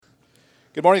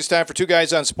Good morning. It's time for Two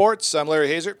Guys on Sports. I'm Larry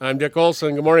Hazer. I'm Dick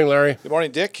Olson. Good morning, Larry. Good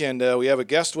morning, Dick. And we have a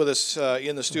guest with us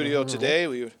in the studio today.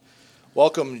 We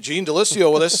welcome Gene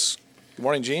Delisio with us. Good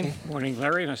morning, Gene. Good morning,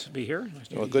 Larry. Nice to be here.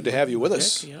 Good to have you with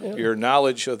us. Dick, yeah. Your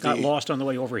knowledge of Got lost on the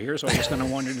way over here, so I was going to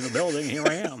wander into the building. Here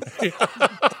I am.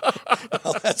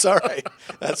 Well, that's all right.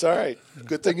 That's all right.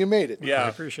 Good thing you made it. I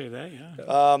appreciate that, yeah.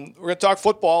 We're going to talk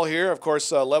football here. Of course,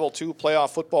 Level 2 playoff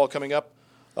football coming up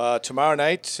tomorrow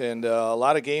night, and a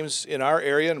lot of games in our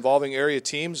area involving area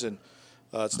teams. And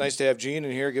it's nice to have Gene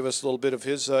in here, give us a little bit of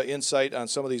his insight on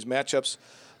some of these matchups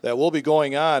that will be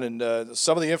going on. And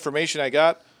some of the information I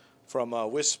got from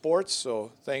WIS Sports,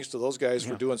 so thanks to those guys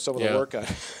for doing some of the work.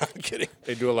 I'm kidding.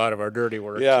 They do a lot of our dirty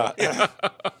work. Yeah.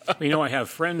 I have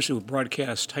friends who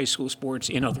broadcast high school sports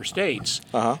in other states,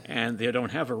 and they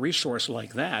don't have a resource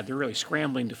like that. They're really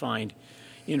scrambling to find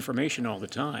information all the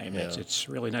time. Yeah. It's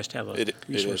really nice to have a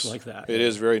resource like that. It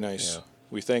is very nice. Yeah.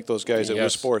 We thank those guys at WIS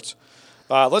Yes. Sports.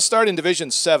 Let's start in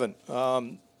Division 7.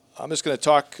 I'm just going to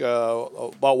talk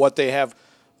about what they have.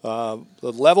 The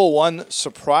Level 1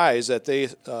 surprise that they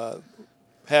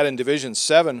had in Division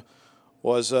 7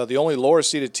 was the only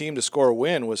lower-seeded team to score a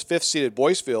win was 5th-seeded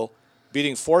Boyceville,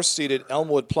 beating 4th-seeded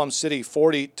Elmwood Plum City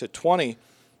 40-20.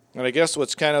 And I guess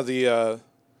what's kind of the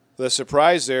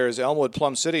surprise there is Elmwood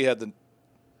Plum City had the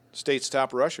state's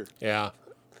top rusher. Yeah.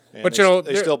 And But,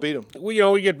 they still beat them.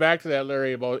 We get back to that,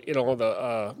 Larry, about,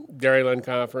 the Dairyland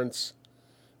Conference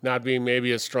not being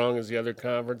maybe as strong as the other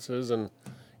conferences. And,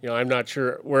 I'm not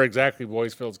sure where exactly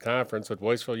Boyceville's conference, but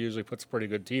Boyceville usually puts a pretty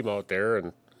good team out there.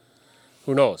 And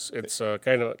who knows? It's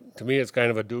to me, it's kind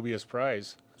of a dubious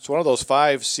prize. It's one of those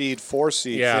 5-seed,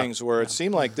 4-seed Yeah. things where it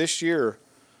seemed like this year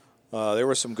there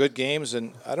were some good games,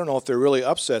 and I don't know if they're really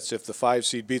upsets if the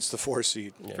 5-seed beats the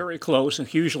 4-seed. Yeah. Very close,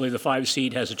 and usually the 5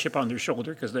 seed has a chip on their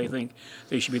shoulder because they think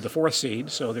they should be the 4th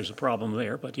seed, so there's a problem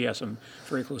there. But, some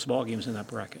very close ball games in that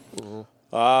bracket.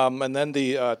 And then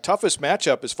the toughest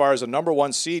matchup as far as a number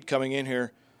 1 seed coming in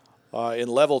here in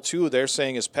Level 2, they're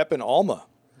saying is Pepin Alma.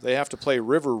 They have to play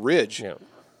River Ridge. Yeah.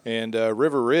 And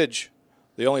River Ridge,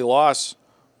 the only loss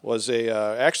was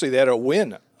actually they had a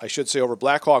win, I should say, over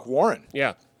Blackhawk Warren.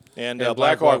 Yeah. And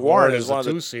Blackhawk Warren is one of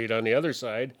the the 2-seed on the other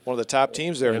side. One of the top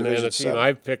teams there in And Division the team 7.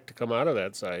 I've picked to come out of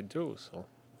that side, too. So.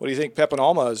 What do you think? Pepin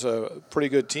Alma is a pretty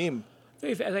good team.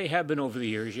 They have been over the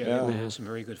years, Yeah. They've had some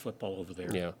very good football over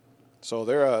there. Yeah. So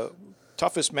they're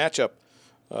toughest matchup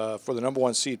for the number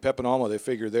 1 seed, Pepin Alma, they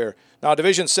figure there. Now,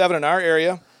 Division 7 in our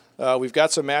area, we've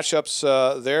got some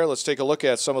matchups there. Let's take a look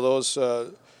at some of those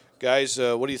guys.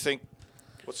 What do you think?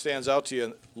 What stands out to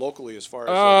you locally as far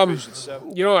as Division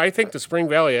 7? I think the Spring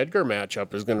Valley Edgar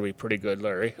matchup is going to be pretty good,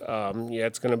 Larry.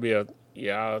 It's going to be a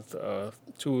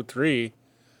 2-3,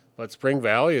 but Spring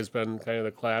Valley has been kind of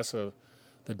the class of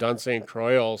the Dun St.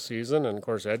 Croix all season, and of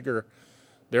course Edgar,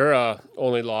 their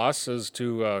only loss is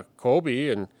to Kobe,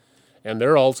 and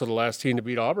they're also the last team to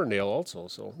beat Auburndale also,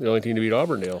 so the only team to beat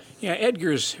Auburndale. Yeah,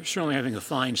 Edgar's certainly having a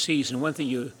fine season. One thing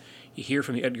you hear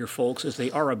from the Edgar folks is they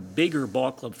are a bigger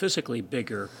ball club, physically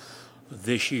bigger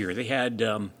this year. They had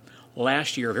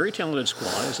last year a very talented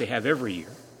squad, as they have every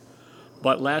year.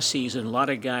 But last season, a lot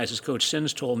of guys, as Coach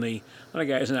Sins told me, a lot of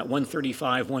guys in that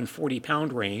 135,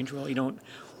 140-pound range. Well, you don't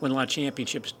win a lot of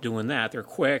championships doing that. They're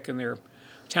quick and they're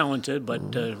talented,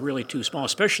 but really too small,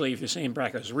 especially if you're the same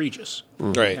bracket as Regis.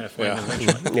 Right, Kind of find them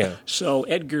eventually. Yeah. So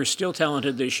Edgar's still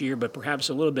talented this year, but perhaps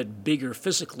a little bit bigger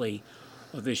physically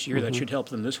this year. That should help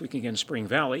them this week against Spring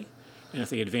Valley. And if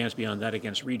they advance beyond that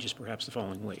against Regis, perhaps the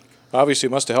following week. Obviously, it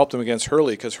must have helped them against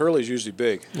Hurley because Hurley's usually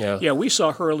big. Yeah, we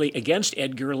saw Hurley against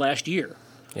Edgar last year.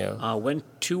 Yeah. Went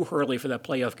to Hurley for that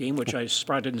playoff game, which I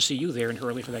surprised didn't see you there in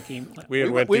Hurley for that game. We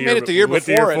made it the year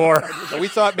before. And we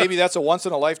thought maybe that's a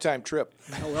once-in-a-lifetime trip.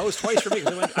 No, that was twice for me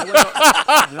because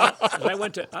I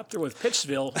went up there with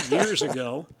Pittsville years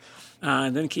ago,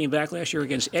 and then came back last year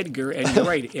against Edgar. And you're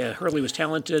right, Hurley was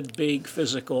talented, big,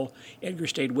 physical. Edgar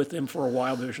stayed with them for a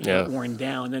while, but they were worn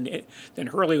down. Then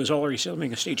Hurley was already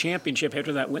celebrating a state championship.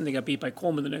 After that win, they got beat by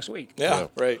Coleman the next week. Yeah,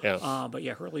 right. Yeah. But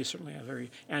Hurley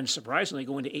certainly and surprisingly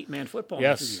going to 8-man football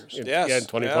Yes. in 2 years. Yes. Yeah, in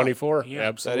 2024. Yeah.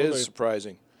 Absolutely. That is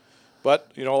surprising.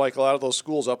 But, like a lot of those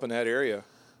schools up in that area,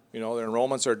 their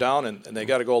enrollments are down and they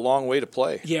got to go a long way to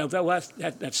play. Yeah,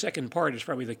 that second part is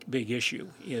probably the big issue.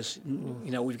 Is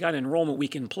we've got enrollment we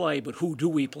can play, but who do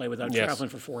we play without traveling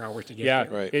for 4 hours to get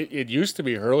there? Right. It used to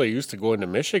be Hurley used to go into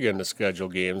Michigan to schedule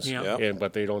games,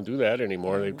 but they don't do that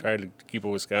anymore. They've tried to keep a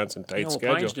Wisconsin tight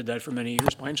schedule. Pines did that for many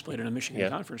years. Pines played in a Michigan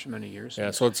conference for many years.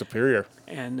 Yeah, so it's superior.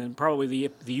 And then probably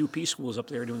the UP schools up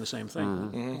there doing the same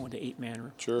thing. Going to 8-man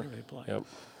or Sure. whatever they play. Yep.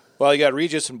 Well, you got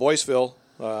Regis and Boyceville.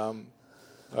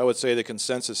 I would say the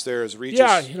consensus there is Regis.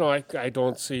 Yeah, I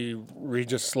don't see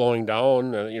Regis slowing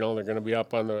down. They're going to be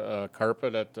up on the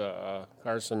carpet at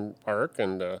Carson Park,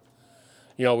 and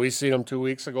we seen them 2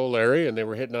 weeks ago, Larry, and they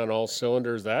were hitting on all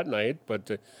cylinders that night.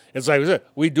 But it's like I said,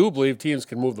 we do believe teams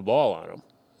can move the ball on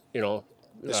them.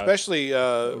 Especially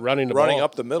running ball.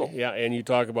 Up the middle. Yeah, and you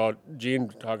talk about Gene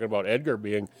talking about Edgar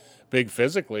being big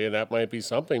physically, and that might be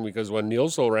something because when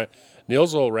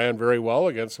Nielso ran very well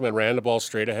against him and ran the ball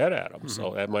straight ahead at him,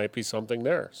 so that might be something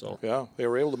there. So yeah, they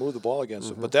were able to move the ball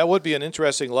against him, but that would be an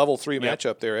interesting level 3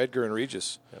 matchup there, Edgar and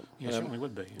Regis. Yeah, it certainly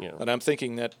would be. Yeah. And I'm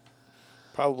thinking that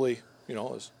probably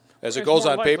as it goes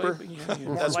on likely, paper,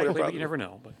 that's likely, but you never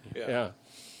know. But yeah.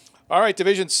 All right,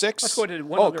 Division 6. Let's go to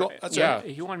one other. That's right.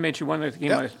 If you want to mention one other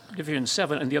game, Division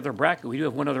 7 and the other bracket, we do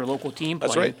have one other local team playing.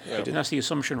 That's right. Yeah. And that's the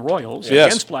Assumption Royals Yes.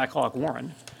 against Blackhawk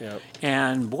Warren. Yeah.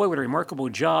 And boy, what a remarkable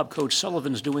job Coach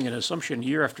Sullivan's doing at Assumption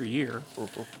year after year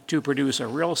to produce a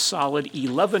real solid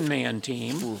 11-man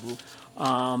team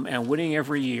and winning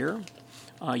every year.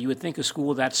 You would think a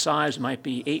school that size might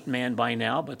be 8-man by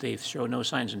now, but they've shown no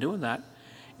signs of doing that.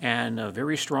 And a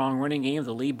very strong running game.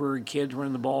 The Leeburg kids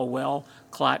running the ball well.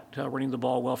 Klatt running the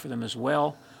ball well for them as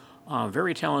well.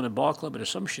 Very talented ball club at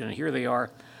Assumption. And here they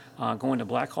are going to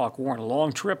Blackhawk Warren. A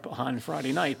long trip on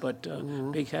Friday night, but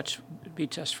big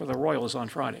test for the Royals on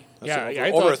Friday. I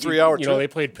thought a 3-hour trip. They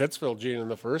played Pittsville, Gene, in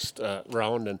the first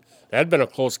round, and that had been a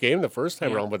close game the first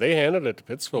time around, but they handed it to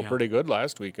Pittsville pretty good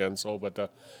last weekend. So,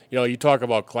 but you talk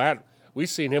about Klatt. We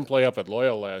seen him play up at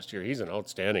Loyal last year. He's an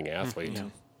outstanding athlete.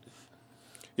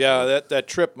 Yeah, that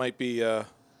trip might be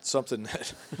something.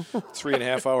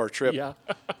 3.5-hour trip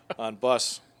on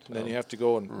bus, and then you have to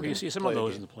go and. Well, you see some of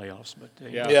those in the playoffs, but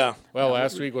yeah. Well,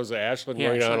 last week was the Ashland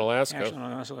going on Alaska. Ashland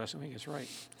on Alaska last week. That's right.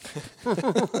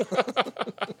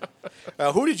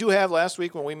 Who did you have last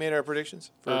week when we made our predictions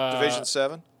for Division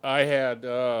 7? I had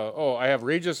I have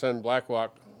Regis and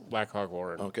Blackhawk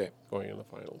Warren. Okay, going in the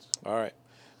finals. All right,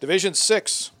 Division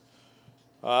 6.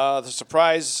 The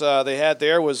surprise they had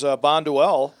there was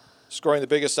Bonduelle scoring the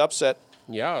biggest upset.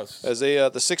 Yes. As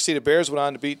the 6-seeded Bears went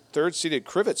on to beat 3rd-seeded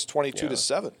Crivets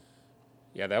 22-7.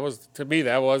 Yeah, that was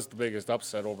the biggest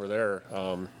upset over there.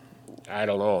 I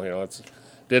don't know,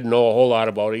 didn't know a whole lot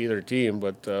about either team,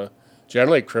 but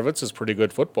generally Crivets is pretty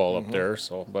good football up there.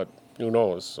 So, but who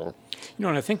knows? So,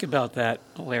 when I think about that,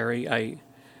 Larry,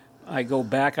 I go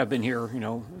back. I've been here,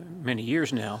 many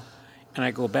years now. And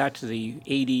I go back to the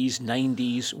 80s,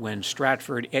 90s when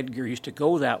Stratford, Edgar used to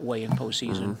go that way in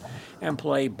postseason and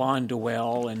play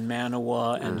Bonduelle and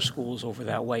Manawa and schools over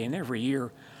that way. And every year,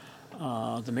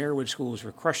 the Marywood schools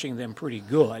were crushing them pretty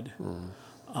good.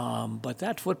 But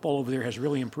that football over there has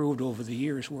really improved over the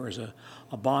years, whereas a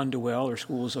Bonduelle or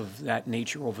schools of that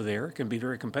nature over there can be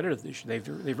very competitive this year.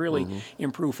 They've really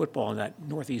improved football in that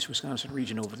northeast Wisconsin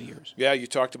region over the years. Yeah, you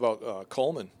talked about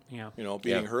Coleman. Yeah.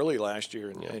 Beating Hurley last year,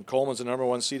 and Coleman's the number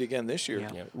 1 seed again this year.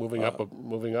 Yeah, moving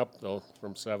up though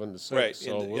from 7 to 6. Right.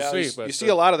 So we'll see. But you see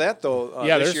a lot of that though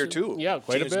this year too. Yeah,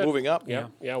 quite teams a bit. Moving up. Yeah.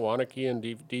 Wanakee and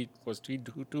D was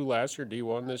D2 last year,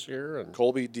 D1 this year, and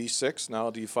Colby D6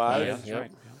 now D5. That's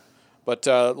right. Yeah. But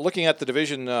looking at the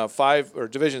Division 5 or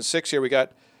Division 6 here, we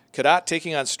got Cadott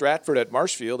taking on Stratford at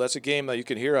Marshfield. That's a game that you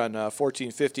can hear on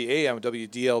 1450 AM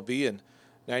WDLB and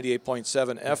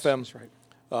 98.7 FM. That's right.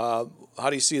 How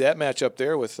do you see that matchup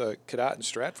there with Cadott and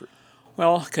Stratford?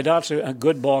 Well, Cadott's a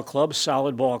good ball club,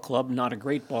 solid ball club, not a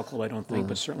great ball club, I don't think,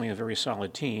 but certainly a very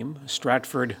solid team.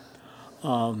 Stratford,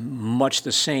 much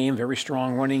the same, very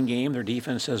strong running game. Their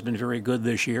defense has been very good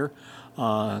this year.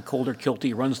 Colder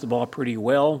Kilty runs the ball pretty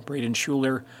well. Braden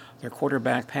Schuler, their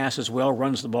quarterback, passes well,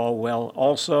 runs the ball well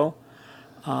also.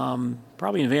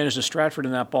 Probably an advantage to Stratford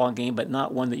in that ball game, but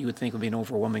not one that you would think would be an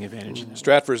overwhelming advantage.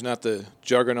 Stratford's not the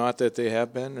juggernaut that they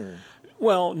have been, or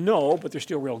well, no, but they're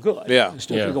still real good. Yeah. They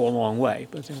still could go a long way,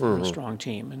 but they're a strong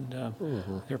team.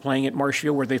 And they're playing at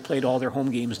Marshfield, where they've played all their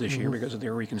home games this year because of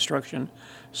their reconstruction.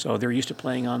 So they're used to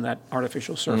playing on that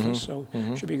artificial surface, so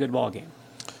it should be a good ball game.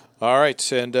 All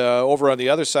right, and over on the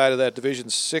other side of that Division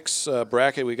 6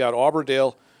 bracket, we got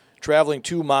Auburndale traveling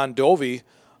to Mondovi.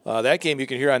 That game you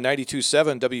can hear on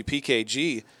 92.7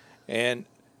 WPKG. And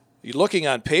you're looking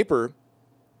on paper,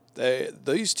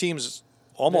 these teams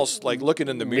almost like looking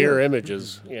in the mirror. Mirror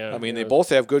images, yeah. I mean, they both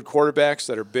have good quarterbacks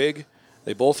that are big.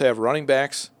 They both have running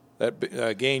backs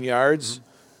that gain yards.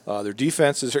 Their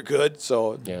defenses are good,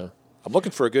 so I'm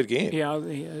looking for a good game. Yeah,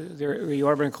 the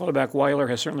Auburn quarterback Weiler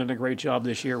has certainly done a great job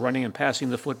this year running and passing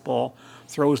the football,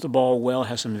 throws the ball well,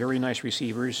 has some very nice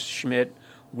receivers, Schmidt,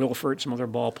 Wilford, some other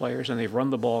ball players, and they've run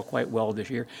the ball quite well this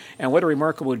year. And what a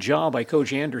remarkable job by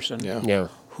Coach Anderson,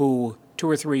 who 2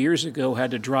 or 3 years ago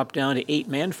had to drop down to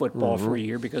 8-man football for a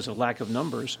year because of lack of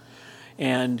numbers.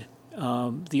 And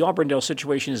the Auburndale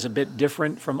situation is a bit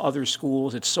different from other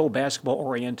schools. It's so basketball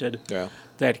oriented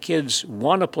that kids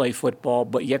want to play football,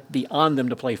 but yet be on them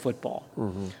to play football.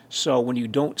 So when you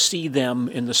don't see them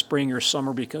in the spring or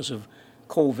summer because of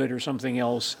COVID or something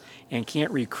else and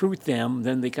can't recruit them,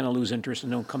 then they kind of lose interest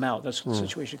and don't come out. That's the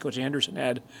situation Coach Anderson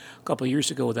had a couple of years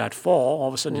ago that fall. All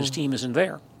of a sudden his team isn't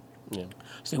there. Yeah.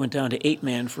 So they went down to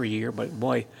 8-man for a year, but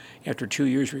boy, after 2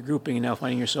 years regrouping and now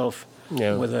finding yourself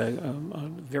with a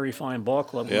very fine ball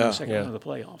club in the second round of the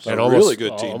playoffs. And a really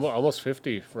good team. Almost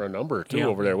 50 for a number, too,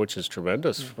 over there, which is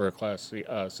tremendous for a Class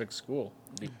 6 school.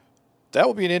 That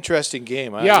would be an interesting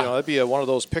game. That'd be one of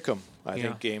those pick'em, I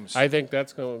think, games. I think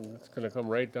that's going to come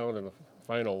right down to the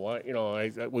final one.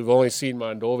 We've only seen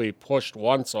Mondovi pushed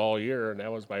once all year, and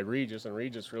that was by Regis, and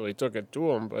Regis really took it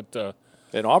to him. But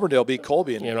and Auburndale beat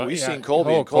Colby, and we've seen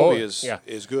Colby, and Colby is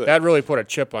good. That really put a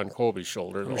chip on Colby's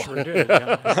shoulder. I'm sure it did,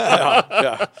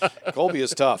 Colby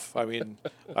is tough. I mean,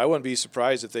 I wouldn't be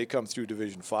surprised if they come through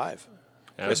Division 5,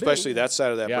 especially that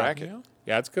side of that bracket.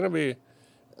 Yeah, it's going to be,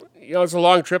 it's a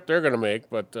long trip they're going to make,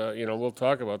 but, we'll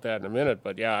talk about that in a minute.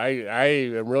 But, I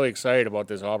am really excited about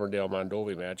this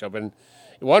Auburndale-Mondovi matchup. And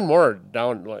one more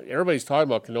down, everybody's talking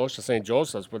about Kenosha St.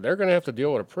 Joseph's, but they're going to have to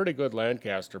deal with a pretty good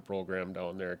Lancaster program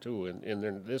down there, too,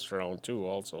 in this round, too,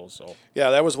 also. So yeah,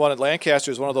 that was one.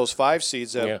 Lancaster is one of those 5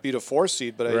 seeds that beat a 4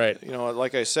 seed. But,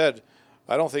 like I said,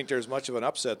 I don't think there's much of an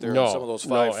upset there in some of those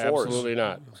 5 4s. No, absolutely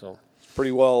not. So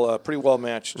pretty well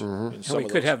matched. In some and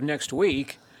we could have next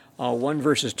week 1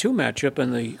 versus 2 matchup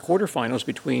in the quarterfinals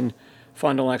between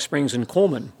Fond du Lac Springs and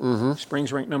Coleman.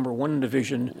 Springs ranked number 1 in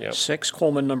Division 6,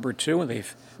 Coleman number 2, and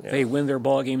they win their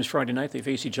ball games Friday night. They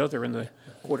face each other in the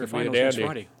quarterfinals next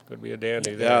Friday. Could be a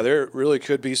dandy there. Yeah, there really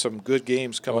could be some good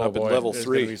games coming up in level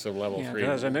 3. Could be some level 3.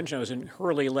 As I mentioned, I was in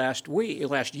Hurley last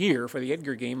year for the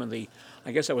Edgar game, and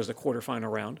I guess that was the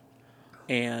quarterfinal round.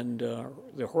 And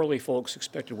the Hurley folks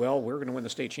expected, we're going to win the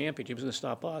state championship. It's going to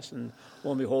stop us. And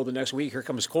lo and behold, the next week, here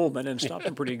comes Coleman and stopped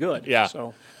them pretty good.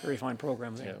 So, very fine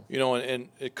program there. And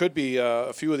it could be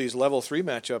a few of these level 3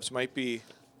 matchups might be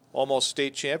almost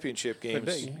state championship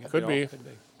games. Could be.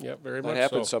 Yeah, very much so. That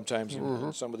happens sometimes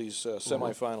in some of these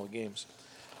semifinal games.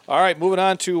 All right, moving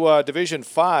on to Division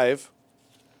 5.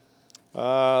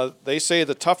 They say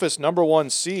the toughest number 1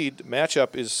 seed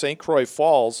matchup is St. Croix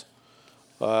Falls.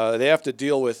 They have to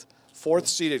deal with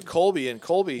 4th-seeded Colby, and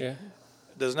Colby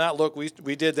does not look.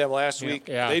 We did them last week.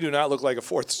 Yeah. They do not look like a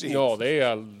 4th seed. No,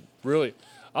 they really.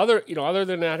 Other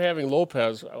than not having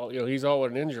Lopez, he's out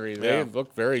with an injury. They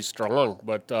look very strong,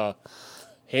 but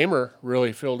Hamer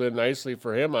really filled in nicely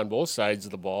for him on both sides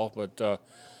of the ball. But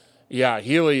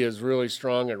Healy is really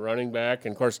strong at running back,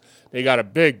 and of course they got a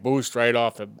big boost right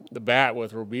off the bat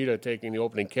with Robita taking the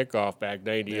opening kickoff back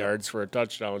 90 yards for a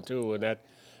touchdown too, and that.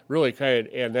 Really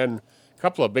and then a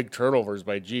couple of big turnovers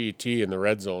by GET in the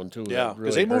red zone, too. Yeah,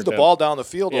 because they moved the ball down the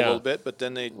field a little bit, but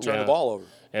then they turned the ball over.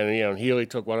 And, Healy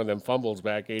took one of them fumbles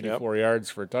back 84 yards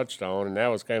for a touchdown, and that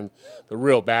was kind of the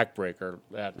real backbreaker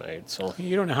that night. So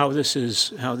you don't know how this is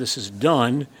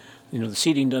done. The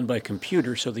seeding done by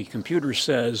computer. So the computer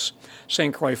says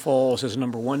St. Croix Falls is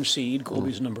number 1 seed,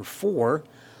 Colby's number 4.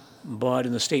 But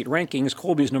in the state rankings,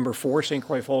 Colby's number 4, St.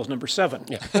 Croix Falls number 7.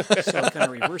 So kind of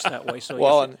reverse that way.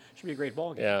 So it should be a great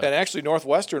ball game. Yeah. And actually,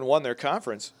 Northwestern won their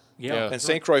conference. Yeah. And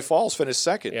St. Croix Falls finished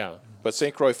 2nd. Yeah. But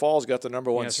St. Croix Falls got the number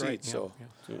 1 seed. Right. So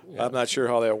I'm not sure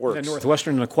how that works. And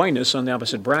Northwestern and Aquinas on the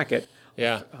opposite bracket.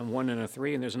 Yeah. 1 and a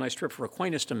 3, and there's a nice trip for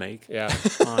Aquinas to make.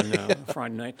 On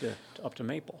Friday night up to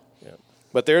Maple. Yeah.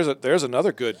 But there's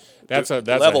another good that's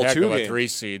level a heck 2 of a game. 3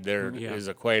 seed. There is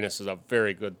Aquinas is a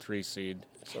very good 3 seed.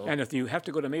 So. And if you have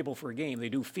to go to Maple for a game, they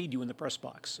do feed you in the press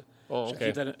box. Oh,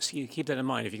 okay. So keep that in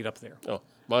mind if you get up there. Oh,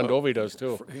 Mondovi does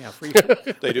too. Free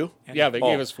food. They do? They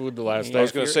gave us food the last time. I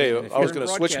was going to say, I was going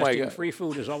to switch my... Free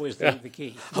food is always the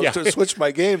key. I was going to switch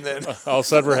my game then. All of a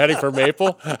sudden we're heading for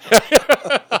Maple.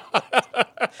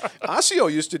 Osseo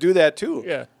used to do that too.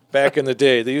 Yeah. Back in the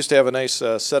day. They used to have a nice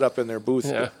setup in their booth.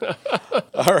 Yeah.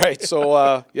 All right.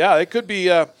 So, it could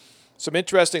be some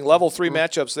interesting level 3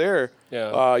 matchups there.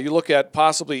 Yeah. You look at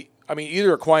possibly,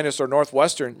 either Aquinas or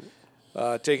Northwestern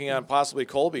taking on possibly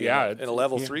Colby in a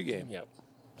level 3 game. Yeah.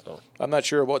 So I'm not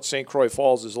sure what St. Croix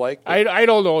Falls is like. I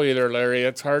don't know either, Larry.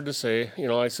 It's hard to say.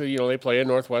 I see, they play in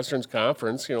Northwestern's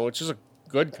conference, which is a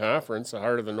good conference, the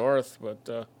heart of the North,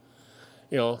 but,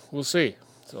 we'll see.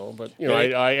 So, but,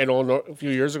 I know a few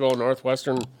years ago,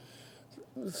 Northwestern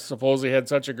supposedly had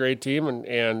such a great team,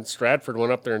 and Stratford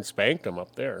went up there and spanked them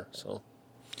up there. So.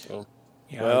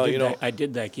 Yeah, well, I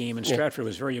did that game, and Stratford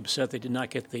was very upset they did not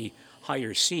get the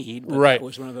higher seed. But Right. That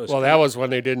was one of those. Well, that was when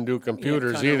they didn't do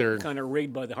computers either. Kind of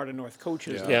rigged by the Heart of North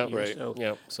coaches. Yeah, that year, right. So,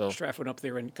 Yeah, so- Stratford up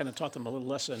there and kind of taught them a little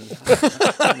lesson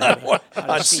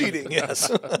On seating, yes.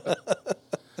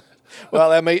 Well,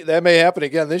 that may happen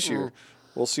again this year.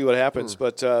 We'll see what happens.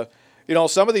 But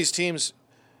some of these teams,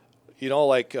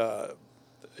 like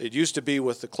it used to be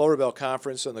with the Clover Bell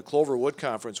Conference and the Cloverwood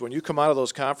Conference. When you come out of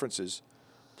those conferences,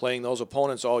 playing those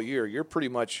opponents all year, you're pretty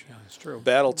much That's true.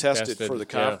 battle tested for the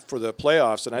yeah. for the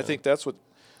playoffs. And I think that's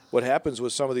what happens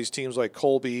with some of these teams like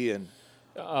Colby and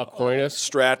Aquinas.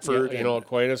 Stratford. Yeah,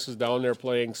 Aquinas is down there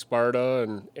playing Sparta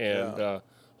and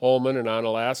Holman and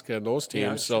Onalaska and those teams.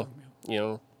 that's So,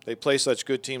 true, They play such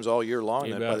good teams all year long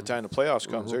You that bet. by the time the playoffs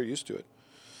comes, they're used to it.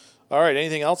 All right,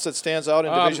 anything else that stands out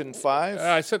in Division 5?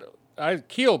 I said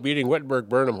Kiel beating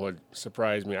Wittenberg-Burnham would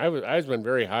surprise me. I've been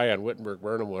very high on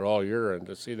Wittenberg-Burnham Wood all year, and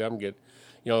to see them get,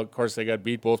 of course they got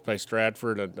beat both by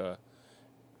Stratford and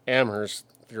Amherst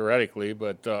theoretically,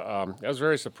 but I was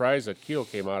very surprised that Kiel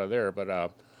came out of there.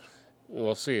 But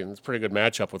we'll see. And it's a pretty good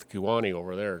matchup with Kewanee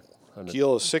over there.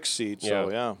 Kiel is 6th seed, so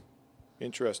Yeah.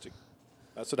 interesting.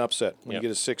 That's an upset when Yep. you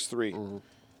get a 6-3.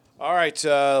 All right,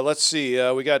 let's see.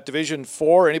 We got Division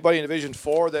 4. Anybody in Division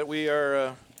 4 that we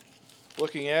are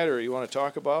looking at or you want to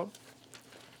talk about?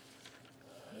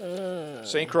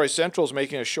 St. Croix Central's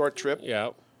making a short trip.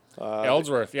 Yeah,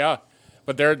 Ellsworth, yeah.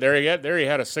 But there he had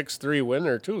a 6-3 win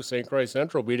there too. St. Croix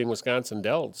Central beating Wisconsin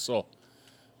Dells. So,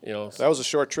 That was a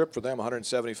short trip for them,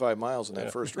 175 miles in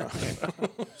that first round.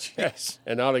 Jeez.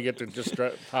 and now they get to just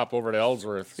hop over to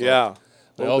Ellsworth. So Yeah.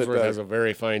 Ellsworth has a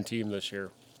very fine team this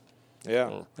year.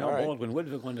 Yeah. Now, All right. Baldwin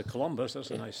Woodville going to Columbus,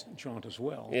 that's a nice jaunt as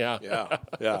well. Yeah.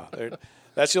 Yeah.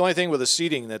 That's the only thing with the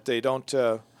seating that they don't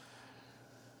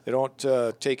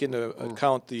take into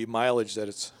account the mileage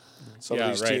that some of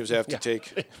these right. teams have to Yeah.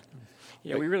 take.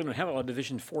 Yeah, we really don't have a lot of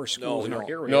Division 4 schools in we our don't.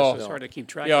 area, No. so it's hard to keep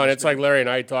track Yeah, of. and this it's like Larry and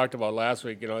I talked about last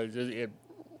week.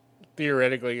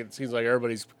 Theoretically, it seems like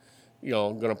everybody's,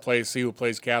 going to see who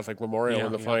plays Catholic Memorial Yeah,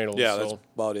 in the yeah. finals. Yeah, so, that's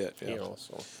about it. Yeah.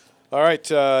 So All right,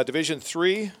 Division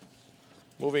 3.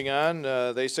 Moving on,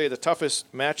 they say the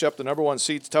toughest matchup, the number one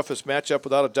seed's toughest matchup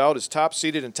without a doubt is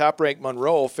top-seeded and top-ranked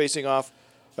Monroe facing off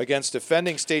against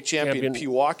defending state champion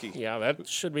Pewaukee. yeah, that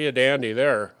should be a dandy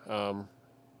there.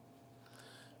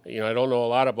 I don't know a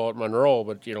lot about Monroe,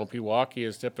 but Pewaukee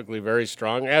is typically very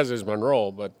strong, as is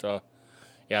Monroe. But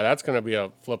that's going to be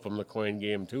a flip 'em the coin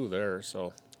game too there.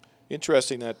 So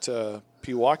Interesting that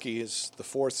Pewaukee is the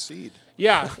 4th seed.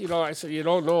 yeah, I said you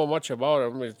don't know much about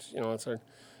them.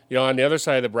 On the other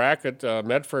side of the bracket,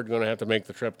 Medford going to have to make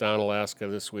the trip down Alaska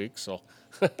this week. So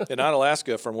And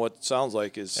Onalaska, from what sounds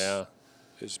like, is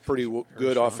pretty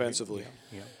good offensively.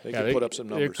 They can put up some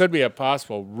numbers. It could be a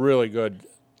possible really good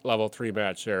level 3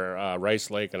 match there, Rice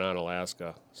Lake and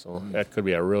Onalaska. So that could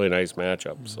be a really nice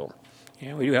matchup. So.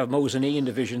 Yeah, we do have Mosinee in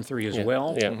Division 3 as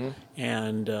well. Yeah.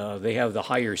 And they have the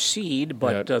higher seed,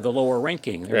 but the lower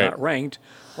ranking. They're Right. not ranked.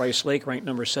 Rice Lake ranked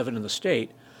number 7 in the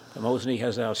state. But Mosinee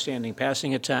has an outstanding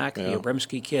passing attack. The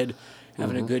Obremski kid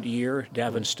having a good year.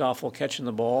 Davin Stoffel catching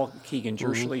the ball. Keegan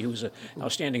Jerschley, who's an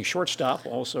outstanding shortstop,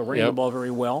 also running the ball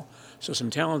very well. So some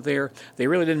talent there. They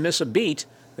really didn't miss a beat.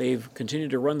 They've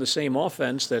continued to run the same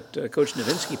offense that Coach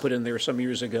Novinsky put in there some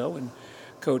years ago. And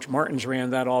Coach Martins ran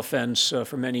that offense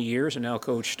for many years, and now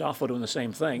Coach Stoffel doing the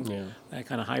same thing. Yeah. That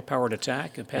kind of high-powered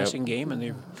attack and passing game,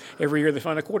 and every year they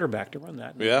find a quarterback to run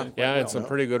that. Yeah. And some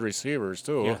pretty good receivers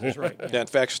too. Yeah, that's right. Yeah, in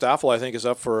fact, Stoffel, I think, is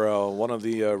up for one of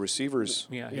the receivers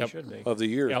Yeah, he Yep. should be. of the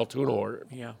year. Altoona Award.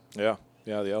 Yeah. Yeah,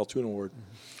 the Altoona Award.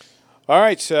 All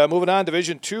right, moving on,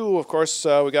 Division 2, of course,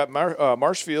 we got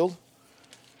Marshfield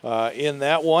in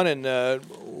that one, and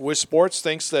Wish Sports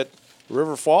thinks that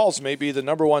River Falls may be the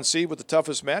number one seed with the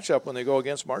toughest matchup when they go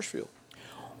against Marshfield.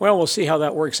 Well, we'll see how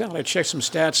that works out. I checked some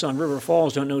stats on River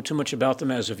Falls. Don't know too much about them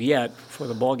as of yet for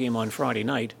the ball game on Friday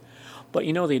night. But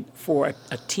for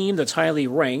a team that's highly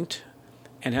ranked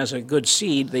and has a good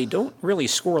seed, they don't really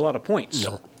score a lot of points.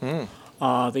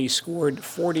 No. They scored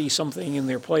 40-something in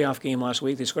their playoff game last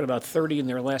week. They scored about 30 in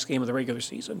their last game of the regular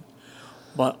season.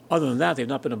 But other than that, they've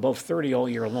not been above 30 all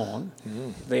year long.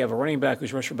 They have a running back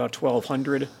who's rushed for about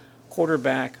 1,200.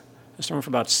 Quarterback is throwing for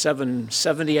about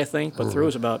 770, I think, but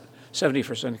throws about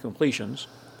 70% completions.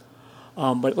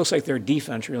 But it looks like their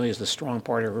defense really is the strong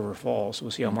part of River Falls. So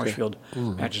we'll see how Marshfield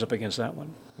matches up against that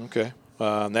one. Okay.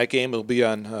 That game will be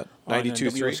on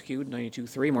 92.3. WSQ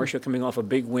 92.3. Marshfield coming off a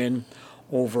big win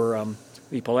over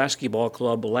the Pulaski Ball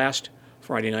Club last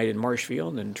Friday night in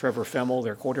Marshfield. And Trevor Femmel,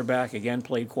 their quarterback, again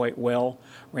played quite well,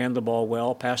 ran the ball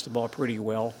well, passed the ball pretty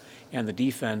well, and the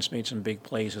defense made some big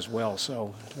plays as well.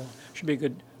 So should be a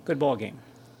good ball game.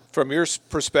 From your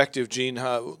perspective, Gene,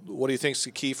 what do you think is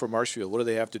the key for Marshfield? What do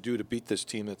they have to do to beat this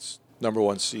team that's number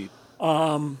 1 seed?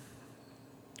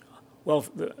 Well,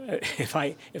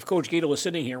 if Coach Gato was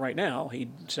sitting here right now, he'd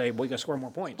say, "Well, you got to score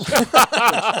more points,"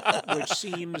 which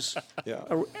seems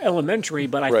elementary.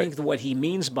 But I Right. think that what he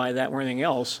means by that, more than anything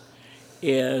else,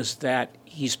 is that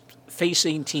he's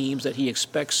facing teams that he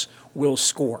expects will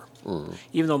score.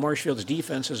 Even though Marshfield's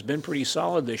defense has been pretty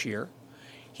solid this year,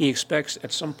 he expects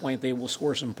at some point they will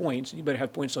score some points. You better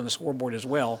have points on the scoreboard as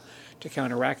well to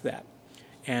counteract that.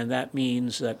 And that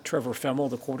means that Trevor Femmel,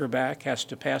 the quarterback, has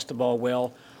to pass the ball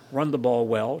well, run the ball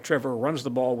well. Trevor runs the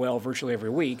ball well virtually every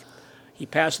week. He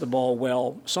passes the ball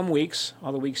well some weeks.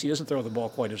 Other weeks he doesn't throw the ball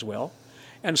quite as well.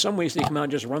 And some weeks they come out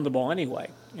and just run the ball anyway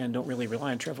and don't really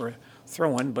rely on Trevor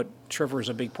throwing, but Trevor is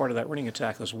a big part of that running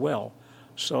attack as well.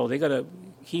 So they got to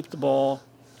keep the ball,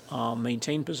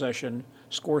 maintain possession,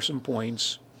 score some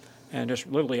points, and just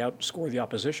literally outscore the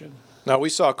opposition. Now, we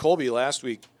saw Colby last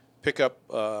week pick up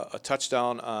a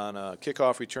touchdown on a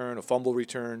kickoff return, a fumble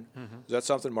return. Is that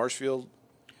something Marshfield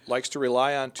likes to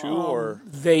rely on too, or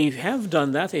They have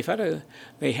done that. They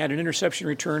had an interception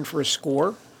return for a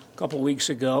score a couple of weeks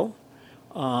ago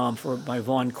by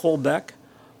Vaughn Colbeck.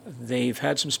 They've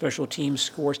had some special team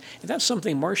scores, and that's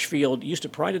something Marshfield used to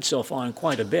pride itself on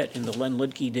quite a bit in the Len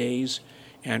Lidke days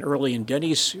and early in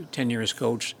Denny's tenure as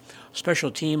coach. Special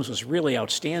teams was really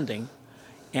outstanding,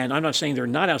 and I'm not saying they're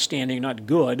not outstanding, not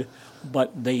good,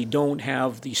 but they don't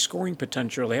have the scoring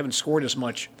potential. They haven't scored as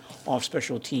much off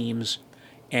special teams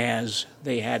as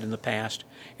they had in the past.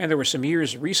 And there were some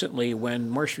years recently when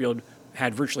Marshfield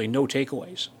had virtually no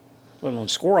takeaways, let alone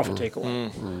score off a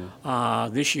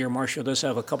takeaway. This year, Marshfield does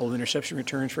have a couple of interception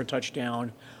returns for a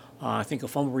touchdown. I think a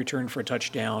fumble return for a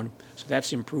touchdown. So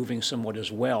that's improving somewhat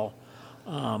as well.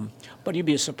 But you'd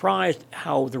be surprised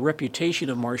how the reputation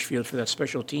of Marshfield for that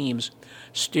special teams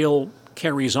still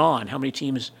carries on. How many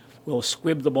teams will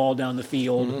squib the ball down the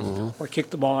field or kick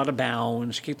the ball out of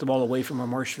bounds, kick the ball away from a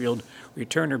Marshfield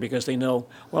returner because they know,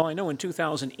 well, I know in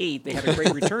 2008 they had a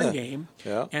great return game,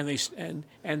 and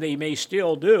they may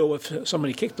still do if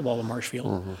somebody kicked the ball to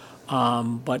Marshfield.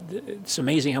 But it's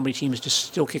amazing how many teams just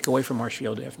still kick away from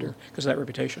Marshfield after because of that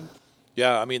reputation.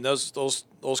 yeah, I mean those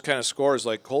kind of scores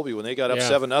like Colby when they got up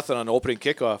 7-0 on opening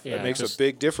kickoff, it makes a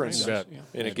big difference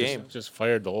in a game. Just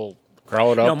fired the whole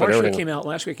crowd up. Marshfield came out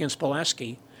last week against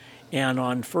Pulaski, and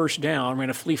on first down ran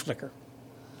a flea flicker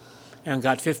and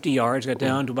got 50 yards, got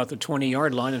down to about the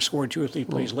 20-yard line and scored 2 or 3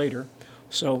 plays later.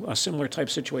 So a similar type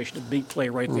situation, a big play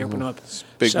right there, opened up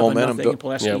big 7-0, momentum. and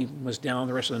Pulaski was down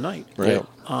the rest of the night. Right.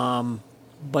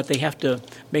 But they have to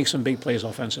make some big plays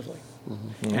offensively.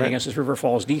 And against this River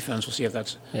Falls defense, we'll see if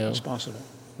that's possible.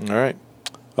 All right.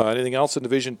 Anything else in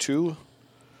Division 2?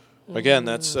 Again,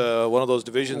 that's one of those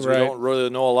divisions we don't really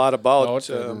know a lot about.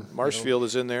 Marshfield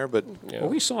is in there, but Well,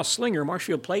 we saw Slinger.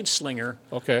 Marshfield played Slinger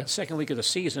the second week of the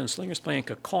season. Slinger's playing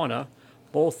Kaukauna.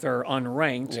 Both are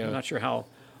unranked. I'm not sure how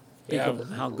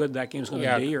good that game's going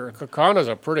to be. Kaukauna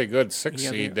a pretty good 6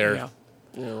 seed there. Yeah.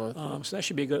 So that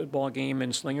should be a good ball game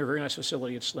in Slinger. Very nice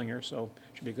facility at Slinger, so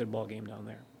should be a good ball game down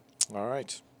there. all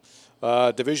right.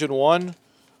 Division 1,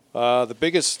 the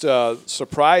biggest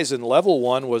surprise in Level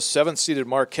 1 was 7th-seeded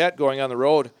Marquette going on the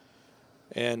road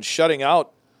and shutting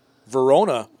out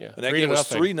Verona. And that game was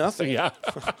 3-0. Yeah.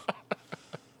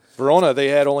 Verona, they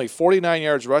had only 49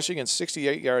 yards rushing and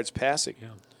 68 yards passing. Yeah.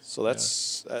 So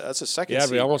that's a second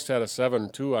seed. We almost had a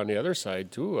 7-2 on the other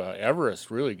side, too. Everest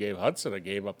really gave Hudson a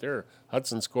game up there.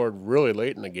 Hudson scored really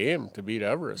late in the game to beat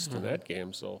Everest in that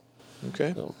game. So,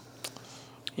 okay.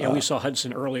 Yeah, we saw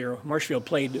Hudson earlier. Marshfield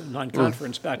played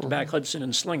non-conference back-to-back Hudson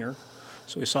and Slinger.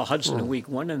 So we saw Hudson in week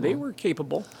 1, and they were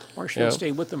capable. Marshfield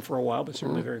stayed with them for a while, but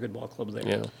certainly a very good ball club there.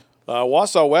 yeah.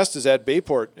 Wausau West is at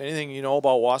Bayport. Anything you know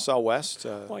about Wausau West?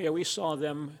 Well, yeah, we saw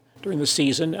them during the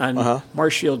season, and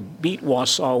Marshfield beat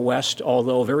Wausau West,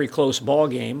 although a very close ball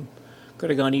game. Could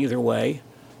have gone either way.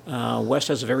 West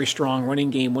has a very strong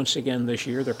running game once again this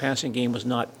year. Their passing game was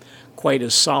not quite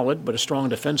as solid, but a strong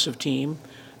defensive team.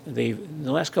 In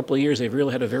the last couple of years, they've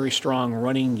really had a very strong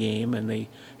running game, and they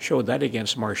showed that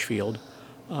against Marshfield.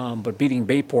 But beating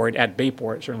Bayport at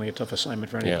Bayport, certainly a tough assignment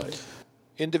for anybody.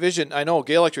 In Division, I know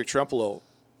Gale Electric Trempealeau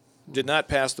did not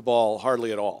pass the ball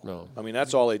hardly at all. No. I mean,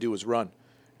 that's all they do is run.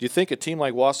 Do you think a team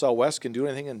like Wausau West can do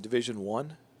anything in Division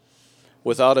 1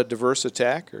 without a diverse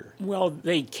attack? Or? Well,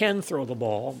 they can throw the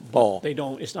ball, but they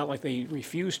don't. It's not like they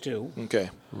refuse to. Okay.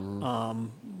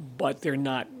 But they're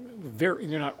not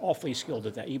awfully skilled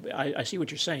at that. I see what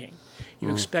you're saying.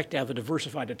 You expect to have a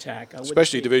diversified attack,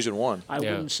 Especially Division 1. I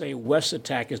wouldn't say West's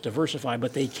attack is diversified,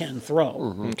 but they can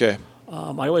throw. Okay.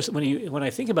 I always when I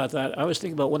think about that, I always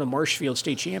think about one of Marshfield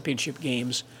state championship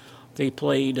games. They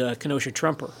played Kenosha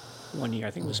Trumper one year.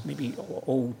 I think it was maybe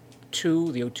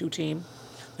 '02, the '02 team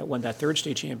that won that third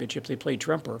state championship. They played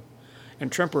Trumper,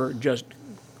 and Trumper just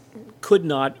could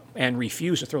not and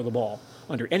refused to throw the ball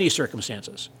under any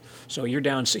circumstances. So you're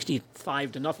down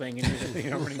 65 to nothing, and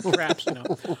you're running traps.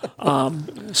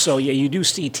 So yeah, you do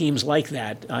see teams like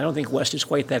that. I don't think West is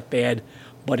quite that bad,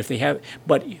 but if they have,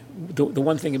 but the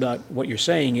one thing about what you're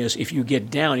saying is if you're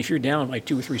down like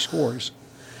 2 or 3 scores,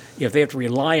 if they have to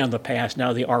rely on the pass,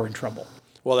 now they are in trouble.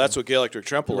 Well, that's what Gale Electric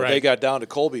Trumbull. Right. They got down to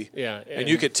Colby, Yeah, and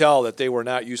you could tell that they were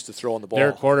not used to throwing the ball.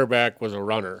 Their quarterback was a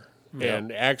runner,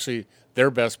 and actually their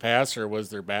best passer was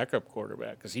their backup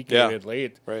quarterback because he came in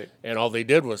late, Right. and all they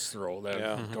did was throw then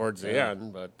Yeah. towards the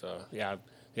end. But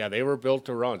they were built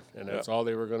to run, and that's all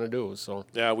they were going to do. So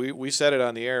Yeah, we said it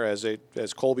on the air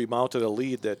as Colby mounted a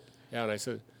lead that yeah, and I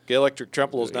said Gale Electric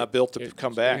Trumbull is not built to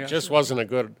come back. it just wasn't a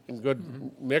good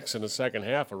mix in the second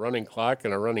half, a running clock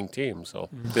and a running team. So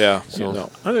Yeah, So- no.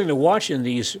 Other thing to watch in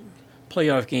these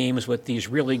playoff games with these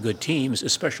really good teams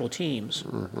is special teams.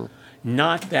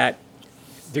 Not that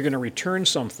they're going to return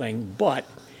something, but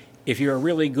if you're a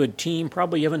really good team,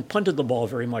 probably you haven't punted the ball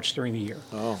very much during the year.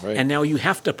 Oh, right. And now you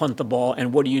have to punt the ball,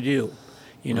 and what do?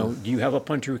 Do you have a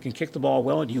punter who can kick the ball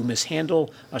well? Do you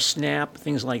mishandle a snap,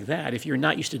 things like that? If you're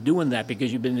not used to doing that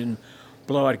because you've been in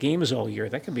blowout games all year,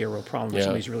 that can be a real problem for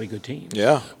some of these really good teams.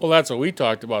 Yeah. well, that's what we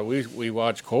talked about. We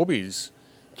watched Kobe's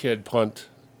kid punt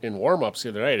in warm-ups the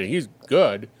other night, and he's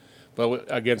good. But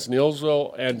against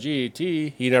Neillsville and GET,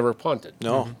 he never punted.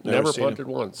 No, never seen punted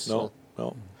him. once. No,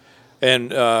 no.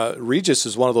 And Regis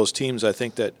is one of those teams, I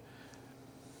think, that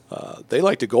they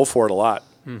like to go for it a lot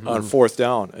on fourth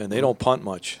down, and they don't punt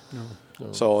much.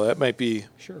 No. So that might be,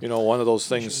 one of those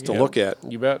things to look at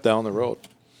You bet. down the road.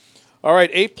 All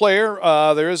right, 8-player.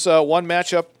 There is one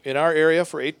matchup in our area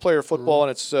for 8-player football,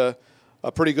 and it's a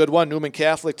pretty good one. Newman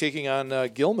Catholic taking on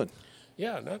Gilman.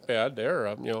 Yeah, not bad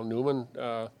there. Newman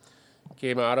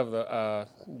came out of the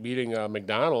beating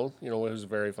McDonald. It was a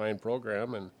very fine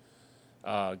program,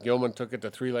 and Gilman took it to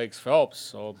Three Lakes Phelps.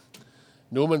 So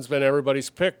Newman's been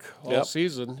everybody's pick all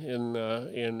season in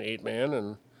 8-man,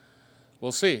 and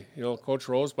we'll see. Coach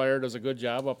Rosemeyer does a good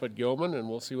job up at Gilman, and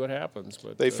we'll see what happens.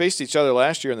 But They faced each other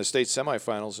last year in the state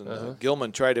semifinals, and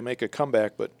Gilman tried to make a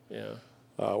comeback, but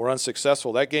were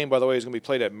unsuccessful. That game, by the way, is going to be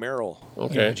played at Merrill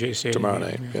okay. JC. tomorrow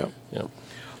night. Yeah. Yeah.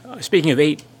 Speaking of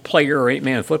 8-player or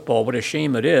 8-man football, what a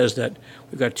shame it is that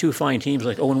we've got 2 fine teams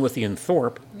like Owen Withy and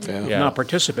Thorpe Yeah. not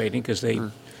participating because they,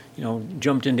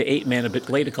 jumped into 8-man a bit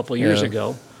late a couple of years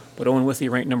ago. But Owen Withy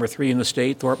ranked number 3 in the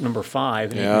state, Thorpe number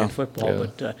 5 in 8-man football. Yeah.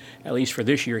 But at least for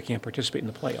this year, can't participate in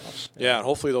the playoffs. Yeah, and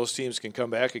hopefully those teams can come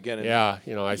back again and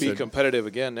I be said competitive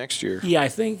again next year. Yeah, I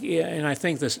think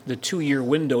the 2-year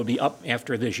window will be up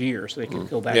after this year, so they can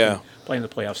go back Yeah. and play in the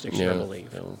playoffs next year, I believe.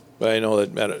 But I know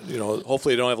that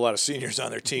hopefully they don't have a lot of seniors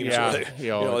on their teams. Yeah,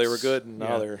 Where they were good, and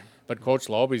now they're. But Coach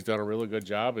Lauby's done a really good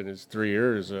job in his 3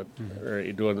 years.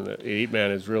 Doing the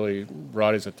 8-man has really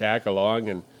brought his attack along,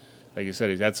 and like you said,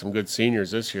 he's had some good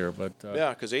seniors this year. But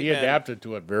 'cause he 8-man adapted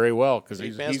to it very well because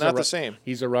he's not the same.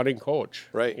 He's a running coach,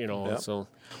 Right. So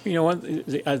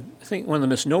I think one of the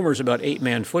misnomers about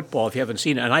 8-man football, if you haven't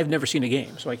seen it, and I've never seen a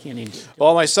game, so I can't even.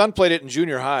 Well, my son played it in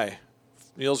junior high.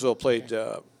 Neillsville played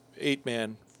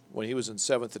 8-man when he was in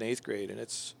 7th and 8th grade, and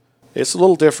it's a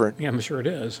little different. Yeah, I'm sure it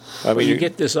is. I mean, you you-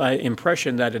 get this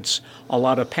impression that it's a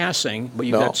lot of passing, but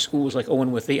you've No. got schools like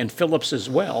Owen Withy and Phillips as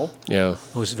well, yeah.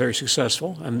 who's very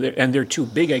successful, and they're too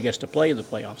big, I guess, to play in the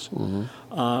playoffs,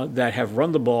 that have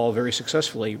run the ball very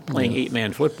successfully playing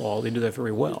 8-man football. They do that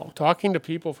very well. Talking to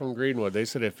people from Greenwood, they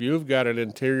said if you've got an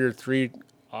interior 3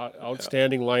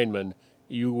 outstanding lineman,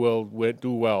 you will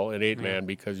do well in 8-man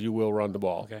because you will run the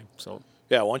ball. Okay. So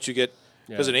Yeah, once you get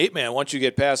because an 8-man, once you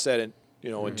get past that,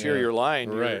 interior line,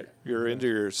 Right. you're into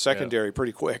your secondary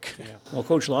pretty quick. Well,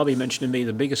 Coach Lobby mentioned to me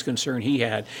the biggest concern he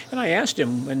had, and I asked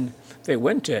him when they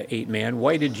went to 8-man,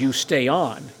 why did you stay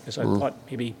on? Because I thought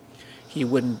maybe he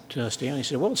wouldn't stay on. He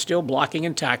said, well, it's still blocking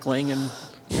and tackling and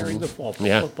carrying the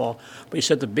football. But he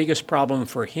said the biggest problem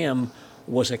for him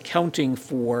was accounting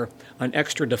for an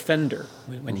extra defender.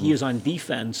 When he is on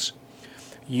defense,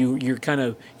 you're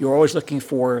always looking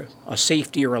for a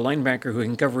safety or a linebacker who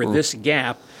can cover this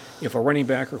gap. If a running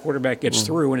back or quarterback gets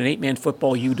through, in an 8-man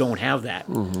football, you don't have that,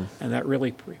 and that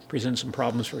really presents some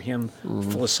problems for him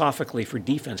philosophically for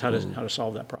defense. How to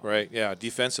solve that problem? Right. Yeah.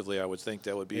 Defensively, I would think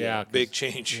that would be a 'cause- big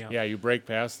change. yeah, you break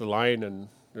past the line and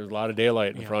there's a lot of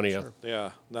daylight in front of you.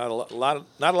 Yeah. Not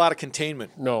a lot of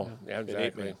containment. No, exactly.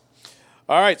 8-man.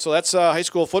 All right, so that's high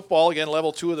school football again.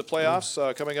 Level 2 of the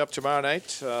playoffs coming up tomorrow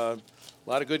night.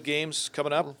 lot of good games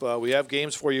coming up. We have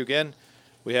games for you again.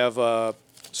 We have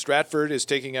Stratford is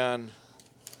taking on.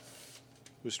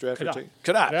 Who's Stratford Cadott. taking?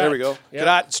 Cadott. There we go. Yeah.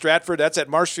 Cadott and Stratford. That's at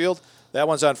Marshfield. That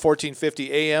one's on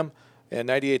 1450 AM and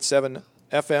 98.7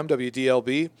 FM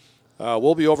WDLB.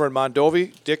 We'll be over in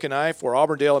Mondovi, Dick and I, for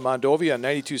Auburndale and Mondovi on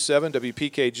 92.7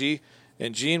 WPKG.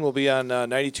 And Gene will be on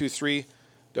 92.3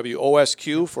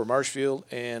 WOSQ for Marshfield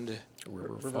and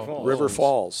River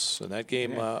Falls. And that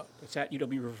game It's at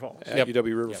UW River Falls. at UW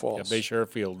River Yeah, Falls. Bay Sheriff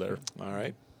Field there. All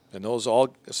right. And those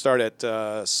all start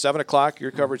at 7 o'clock.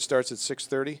 Your coverage starts at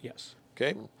 6:30. Yes.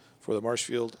 Okay, for the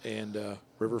Marshfield and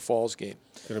River Falls game.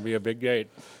 It's going to be a big gate.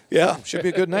 Yeah, should be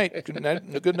a good night. A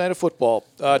good night of football.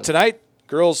 Tonight,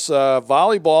 girls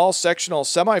volleyball sectional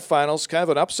semifinals. Kind of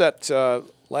an upset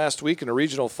last week in a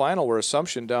regional final where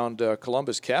Assumption downed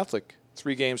Columbus Catholic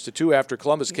 3-2 after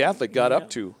Columbus Catholic got up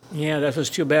to. Yeah, that was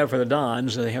too bad for the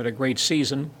Dons. They had a great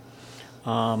season.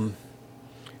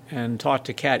 And talked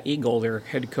to Kat Eagle, their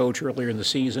head coach, earlier in the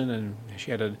season, and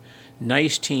she had a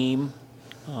nice team.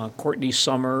 Courtney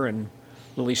Summer and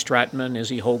Lily Stratman,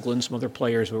 Izzy Hoagland, some other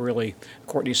players were really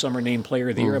Courtney Summer named Player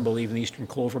of the Year, I believe, in the Eastern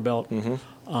Clover Belt.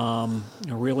 A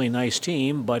really nice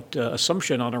team, but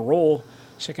Assumption on a roll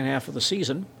second half of the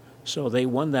season, so they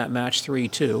won that match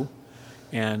 3-2,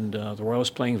 and the Royals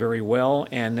playing very well,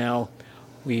 and now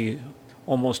we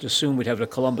almost assumed we'd have the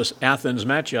Columbus-Athens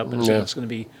matchup, and so it's going to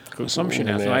be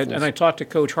Assumption-Athens. And I talked to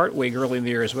Coach Hartwig early in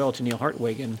the year as well, to Neil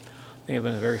Hartwig, and they have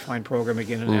a very fine program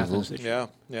again in Athens this year.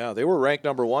 Yeah, they were ranked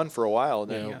number 1 for a while,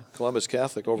 and then Columbus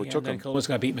Catholic overtook And then them. Columbus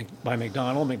got beat by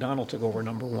McDonald. McDonald took over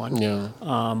number 1. Yeah.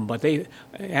 But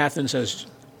Athens has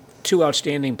 2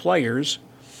 outstanding players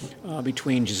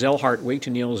between Giselle Hartwig,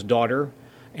 Tennille's daughter,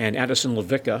 and Addison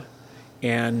Levicka,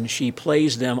 and she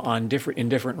plays them in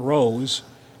different rows.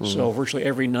 So virtually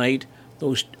every night,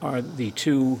 those are the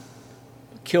 2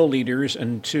 kill leaders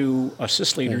and 2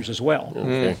 assist leaders as well.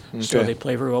 So they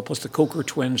play very well. Plus the Coker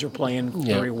twins are playing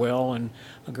very well, and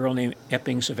a girl named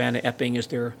Epping, Savannah Epping, is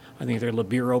their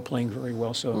libero, playing very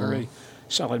well. So a very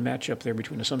solid matchup there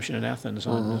between Assumption and Athens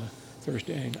on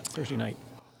Thursday night.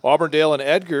 Auburndale and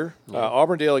Edgar.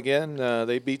 Auburndale again.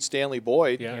 They beat Stanley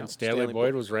Boyd. Yeah, and Stanley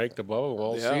Boyd was ranked above them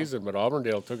all season, but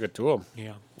Auburndale took it to them.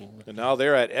 Yeah. And now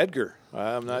they're at Edgar.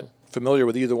 I'm not familiar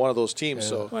with either one of those teams.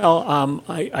 So Well,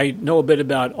 I know a bit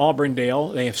about Auburndale.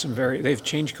 They have they've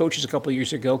changed coaches a couple of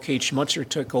years ago. Kate Schmutzer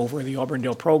took over the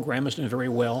Auburndale program. Has done very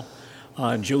well.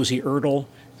 Josie Ertl,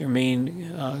 their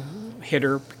main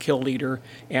hitter, kill leader.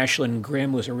 Ashlyn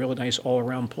Grimm was a really nice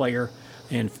all-around player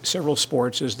in several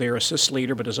sports as their assist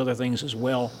leader, but does other things as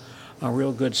well. A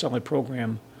real good, solid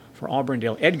program for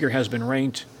Auburndale. Edgar has been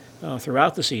ranked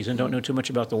throughout the season. Don't know too much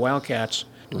about the Wildcats.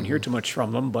 Don't hear too much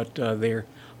from them, but they're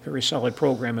a very solid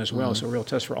program as well. So a real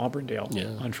test for Auburndale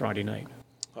on Friday night.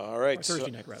 all right,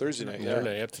 Thursday night, rather. Thursday night.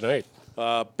 Yeah, tonight.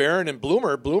 Barron and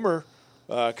Bloomer. Bloomer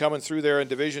coming through there in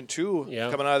Division 2,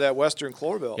 coming out of that Western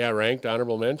Clover Belt. Yeah, ranked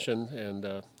honorable mention, and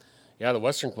the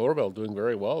Western Clover Belt doing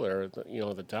very well there. At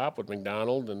the top with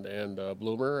McDonald and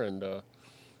Bloomer and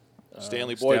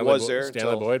Stanley Boyd was there.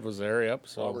 Stanley Boyd was there. Yep.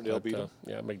 So Auburndale beat him.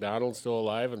 McDonald's still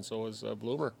alive, and so is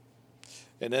Bloomer.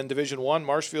 And then Division 1,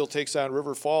 Marshfield takes on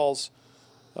River Falls.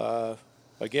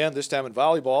 Again, this time in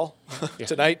volleyball.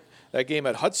 Tonight, that game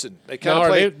at Hudson. They kind of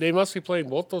play they must be playing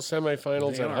both those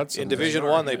semifinals They at are. Hudson. in Division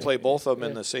 1. They play both of them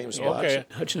in the same spot. Okay.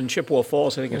 Hudson and Chippewa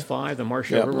Falls, I think, at 5. The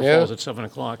Marshfield River Yeah. Falls at 7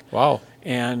 o'clock. Wow.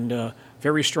 And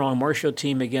very strong Marshfield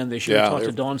team again this year. Yeah, I talked to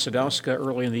they're- Dawn Sadowska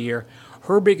early in the year.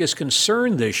 Her biggest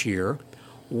concern this year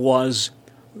was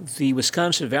the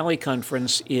Wisconsin Valley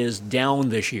Conference is down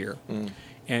this year.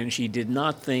 And she did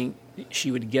not think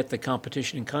she would get the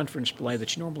competition in conference play that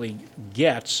she normally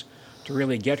gets to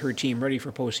really get her team ready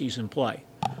for postseason play.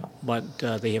 But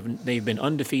they've been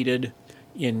undefeated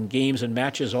in games and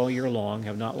matches all year long,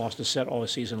 have not lost a set all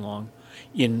season long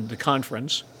in the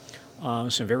conference.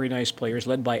 Some very nice players,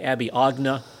 led by Abby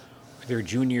Ogna, their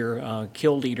junior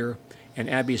kill leader. And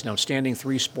Abby's an outstanding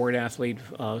 3-sport athlete,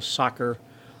 soccer,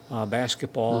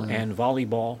 basketball, and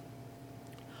volleyball.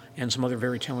 And some other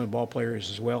very talented ball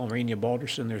players as well. Rania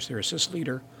Balderson, there's their assist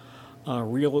leader.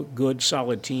 Real good,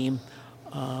 solid team.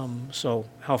 So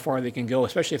how far they can go,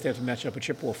 especially if they have to match up with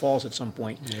Chippewa Falls at some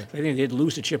point. I think they did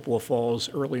lose to Chippewa Falls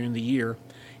earlier in the year,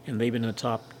 and they've been in the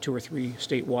top 2 or 3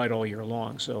 statewide all year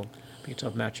long. So it'll be a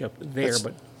tough matchup there.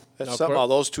 That's somehow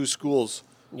those two schools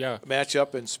Yeah. match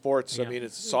up in sports. I mean,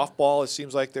 it's softball. It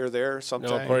seems like they're there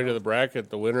sometime. Now, according to the bracket,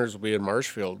 the winners will be in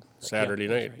Marshfield Saturday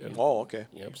night. that's right, Oh, okay.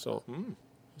 Yep. So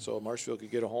So Marshfield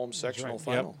could get a home sectional right.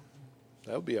 final.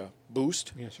 That would be a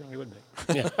boost. Yeah, certainly would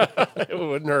be. It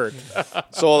wouldn't hurt.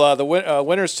 So the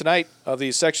winners tonight of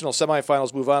the sectional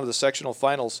semifinals move on to the sectional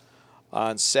finals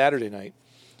on Saturday night.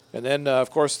 And then,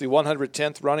 of course, the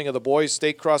 110th running of the boys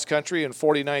state cross country and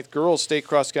 49th girls state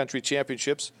cross country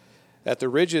championships at the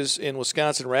Ridges in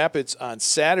Wisconsin Rapids on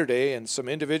Saturday. And some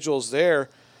individuals there.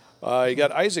 You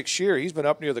got Isaac Shear. He's been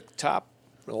up near the top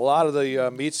a lot of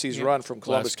the meets he's run from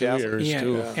Columbus Last 2 Catholic. years, Yeah,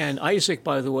 too. and Isaac,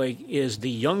 by the way, is the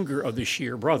younger of the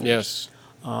Shear brothers. Yes.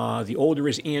 The older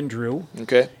is Andrew,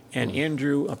 Okay. and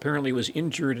Andrew apparently was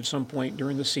injured at some point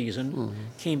during the season.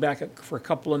 Came back for a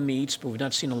couple of meets, but we've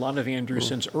not seen a lot of Andrew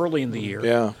since early in the year.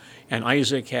 Yeah. And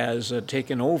Isaac has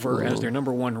taken over as their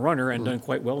number one runner and done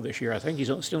quite well this year. I think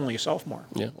he's still only a sophomore.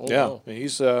 Yeah. Oh, Yeah. wow.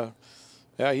 He's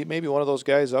he may be one of those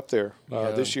guys up there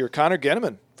this year. Connor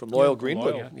Genneman from Loyal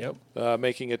Greenwood. Yep.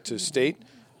 Making it to state.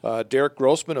 Derek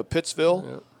Grossman of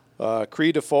Pittsville,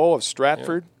 Cree Defoe of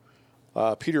Stratford,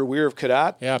 Peter Weir of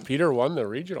Cadott. Yeah, Peter won the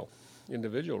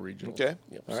individual regional. Okay.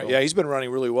 Yep, All right. so- Yeah, he's been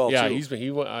running really well, Yeah,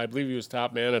 too. I believe he was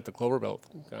top man at the Clover Belt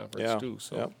Conference, too.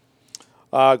 So.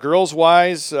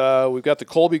 Girls-wise, we've got the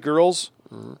Colby girls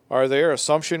are there.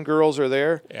 Assumption girls are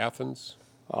there. Athens.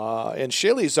 And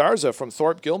Shaylee Zarza from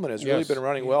Thorpe Gilman has really Yes. been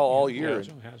running well all year.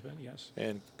 So has been, yes.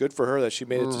 And good for her that she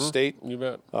made it to state. You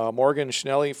bet. Morgan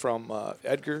Schnelly from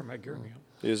Edgar From Edgar,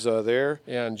 yeah. is there.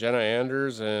 Yeah, and Jenna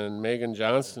Anders and Megan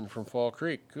Johnston from Fall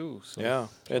Creek, too. So. Yeah.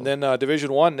 And then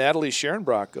Division I, Natalie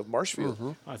Scherenbrock of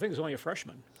Marshfield. I think he's only a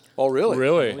freshman. Oh, really?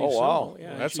 Really? Oh, wow.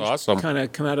 Yeah, That's she's awesome. Kind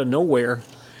of come out of nowhere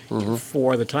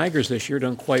for the Tigers this year.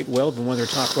 Done quite well. Been one of their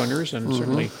top runners, and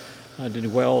certainly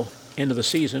did well end of the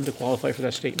season to qualify for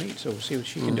that state meet. So we'll see what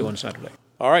she can do on Saturday.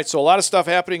 All right, so a lot of stuff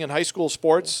happening in high school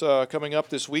sports coming up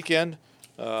this weekend.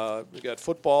 We got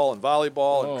football and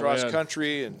volleyball and Oh, cross man.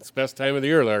 country, and It's the best time of the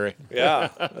year, Larry. yeah,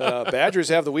 Badgers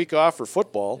have the week off for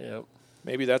football. Yep.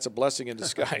 Maybe that's a blessing in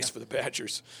disguise for the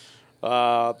Badgers.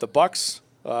 The Bucks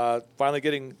finally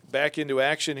getting back into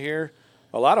action here.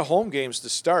 A lot of home games to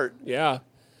start. Yeah.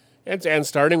 And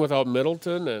starting without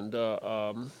Middleton and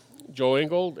Joe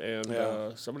Ingold and Yeah.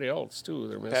 somebody else, too.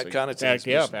 They're missing. Connaughton's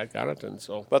Yeah, missing. Pat Connaughton.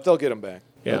 So, But they'll get them back.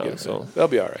 yeah, so. They'll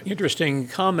be all right. Interesting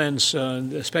comments,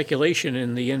 the speculation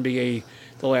in the NBA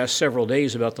the last several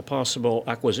days about the possible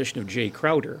acquisition of Jay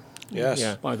Crowder Yes.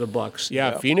 Yeah. by the Bucks.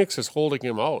 Yeah, Phoenix is holding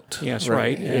him out. Yes,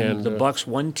 right. And, And the Bucks,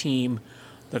 one team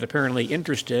that apparently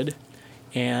interested,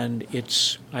 and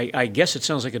it's I guess it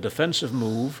sounds like a defensive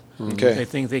move. Okay. They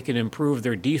think they can improve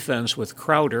their defense with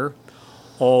Crowder,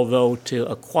 although to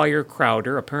acquire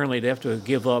Crowder, apparently they have to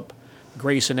give up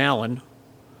Grayson Allen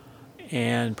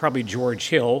and probably George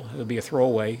Hill. It'll be a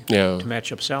throwaway Yeah. to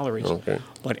match up salaries. Okay.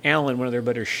 But Allen, one of their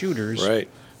better shooters. Right.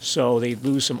 So they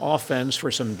lose some offense for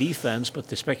some defense, but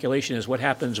the speculation is what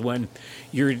happens when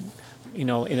you're, in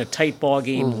a tight ball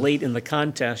game late in the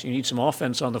contest, you need some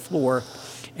offense on the floor,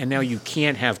 and now you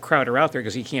can't have Crowder out there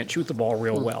because he can't shoot the ball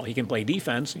real well. He can play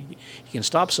defense, he can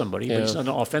stop somebody, but he's not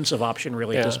an offensive option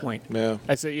really at this point. Yeah.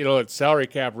 I say, it's salary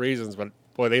cap reasons, but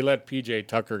boy, they let P.J.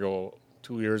 Tucker go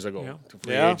 2 years ago Yeah. to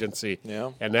free Yeah. agency.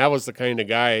 Yeah. And that was the kind of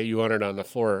guy you wanted on the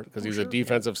floor because he's a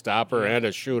defensive stopper and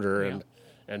a shooter,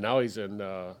 and now he's in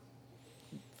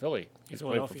Philly. He's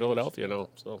playing for Philadelphia now.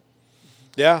 So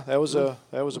Yeah, that was a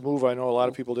move I know a lot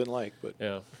of people didn't like, but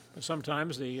yeah, But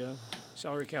sometimes the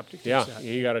salary cap dictates yeah, that.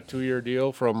 he got a 2-year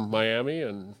deal from Miami,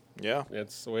 and yeah,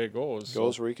 that's the way it goes.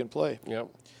 goes So, where he can play. yep.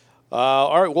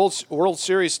 All right, World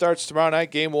Series starts tomorrow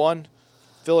night. Game 1,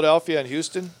 Philadelphia and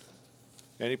Houston.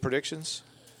 Any predictions?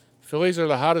 Phillies are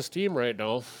the hottest team right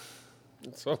now.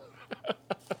 So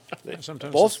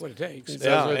Sometimes Both- that's what it takes. That's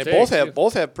Yeah, what it and both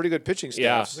takes. have pretty good pitching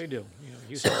Yeah. staffs. They do.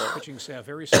 Houston's pitching staff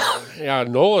very solid. yeah,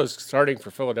 Nola's starting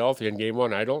for Philadelphia in Game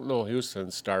 1. I don't know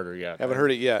Houston's starter yet. Haven't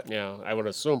heard it yet. Yeah, I would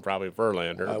assume probably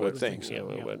Verlander. I would but, think so,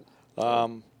 Yeah, yeah. but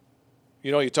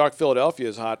You talk Philadelphia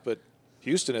is hot, but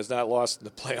Houston has not lost in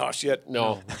the playoffs yet.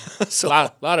 no, So-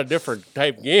 lot of different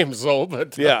type games though.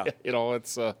 But Yeah.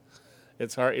 it's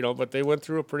hard. But they went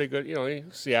through a pretty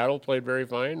good. Seattle played very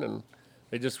fine, and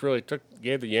they just really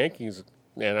gave the Yankees.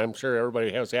 And I'm sure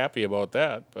everybody was happy about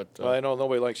that. But Well, I know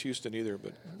nobody likes Houston either,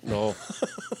 but no.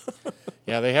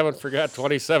 Yeah, they haven't forgot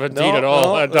 2017 no, at all.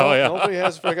 no, I tell no, ya. nobody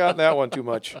has forgotten that one too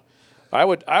much. I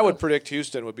would predict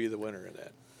Houston would be the winner in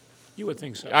that. You would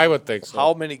think so. I would think so.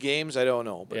 How many games I don't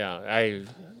know, but Yeah,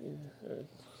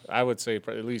 I would say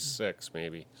at least 6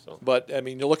 maybe. So but I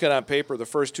mean, you're looking on paper, the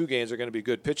first 2 games are going to be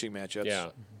good pitching matchups. yeah,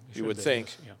 you would be, think,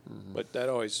 yeah. but that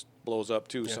always blows up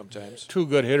too sometimes. 2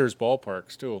 good hitters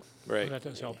ballparks too. Right. That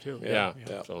does help too. Yeah.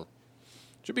 Yeah. So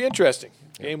Should be interesting.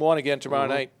 Game 1 again tomorrow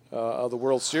night of the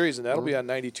World Series, and that'll be on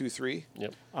 92.3.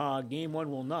 Yep. Game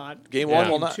 1 will not. Game 1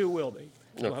 will Game not. 2 will be.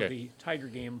 We'll Okay. have the Tiger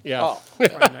game Yeah. Oh,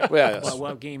 Friday night. Yeah, yes. We'll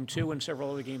have Game 2 and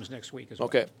several other games next week as well.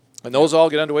 okay. And those all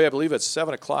get underway, I believe, at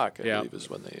 7 o'clock, I Yeah. believe is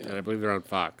when they And I believe they're on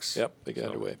Fox. Yep, they get So-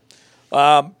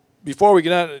 underway. Before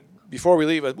we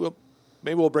leave,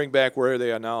 maybe we'll bring back where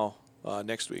they are now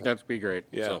next week. That'd be great.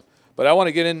 Yeah, So, but I want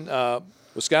to get in.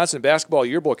 Wisconsin Basketball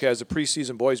Yearbook has the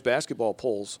preseason boys basketball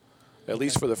polls, at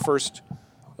least for the first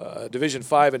Division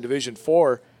 5 and Division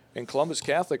 4, and Columbus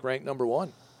Catholic ranked number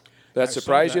 1. That saw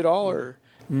surprise you that. at all, or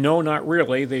No, not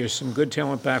really. There's some good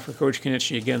talent back for Coach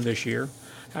Knitzny again this year.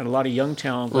 Had a lot of young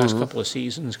talent the last couple of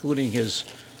seasons, including his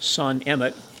son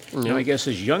Emmett. And I guess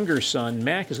his younger son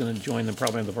Mac is going to join them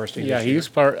probably on the varsity. yeah, this year. he's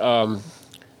part.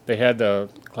 They had the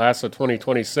class of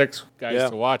 2026 guys Yeah.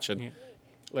 to watch, and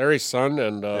Larry's son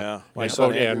and my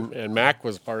son and Mac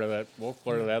was part of that. Both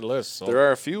part of that list. So there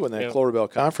are a few in that Yeah.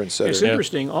 Cloverbell Conference. That It's are,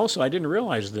 interesting. Also, I didn't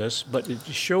realize this, but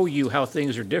to show you how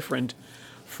things are different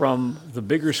from the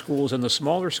bigger schools and the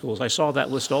smaller schools, I saw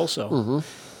that list also.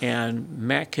 And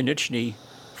Matt Knitzny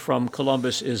from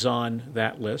Columbus is on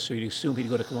that list, so you'd assume he'd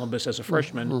go to Columbus as a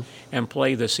freshman and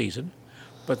play this season.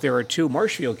 But there are 2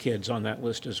 Marshfield kids on that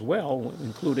list as well,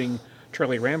 including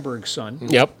Charlie Ramberg's son.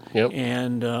 Yep.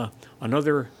 And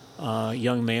another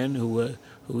young man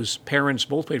whose parents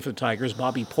both played for the Tigers,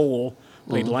 Bobby Pohl,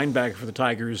 played linebacker for the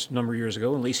Tigers a number of years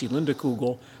ago, and Lacey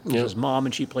Lindekugel was his mom,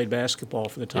 and she played basketball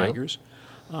for the Tigers.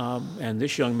 And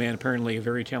this young man, apparently a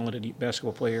very talented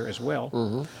basketball player as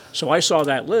well. So I saw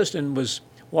that list and was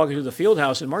walking through the field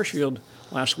house in Marshfield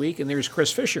last week, and there's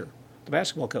Chris Fisher, the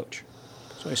basketball coach.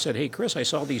 So I said, hey, Chris, I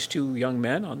saw these 2 young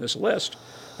men on this list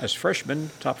as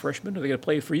freshmen, top freshmen. Are they going to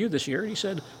play for you this year? And he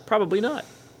said, probably not.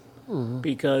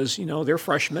 Because, they're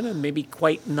freshmen and maybe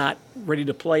quite not ready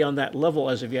to play on that level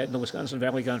as of yet in the Wisconsin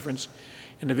Valley Conference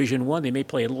in Division I. They may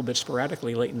play a little bit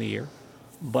sporadically late in the year.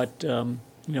 But,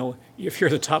 if you're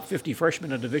the top 50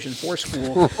 freshman in a Division IV school,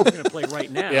 you're going to play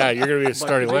right now. Yeah, you're going to be a But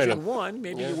starting Division lineup. I,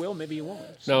 maybe you will, maybe you won't.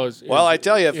 No, Well, I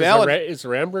tell you, is the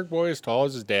Ramberg boy as tall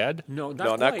as his dad? No,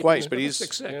 No, not quite, but he's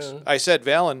 6'6". I said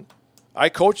Valen. I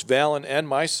coached Valen and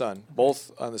my son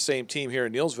both on the same team here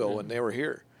in Neillsville when they were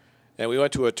here, and we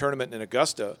went to a tournament in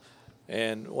Augusta,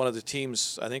 and one of the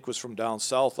teams I think was from down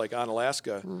south, like on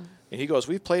Alaska, and he goes,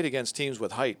 "We've played against teams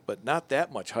with height, but not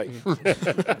that much height."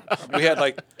 We had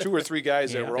like 2 or 3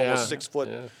 guys that were almost 6 foot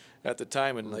at the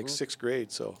time in like 6th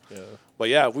grade. So, but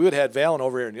yeah, if we would have had Valen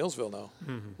over here in Neillsville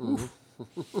now.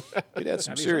 He'd had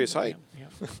some serious height.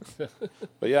 Yeah.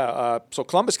 But yeah, so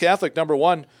Columbus Catholic number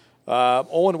 1,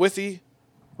 Owen Withy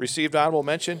received honorable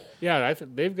mention. Yeah, I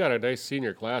think they've got a nice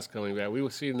senior class coming back.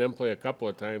 We've seen them play a couple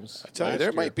of times. I tell you, last there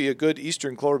year. might be a good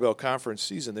Eastern Cloverbell Conference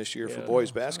season this year for boys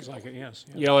Sounds basketball. like it, yes.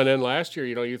 Yeah. You know, and then last year,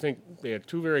 you think they had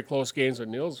 2 very close games with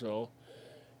Neillsville,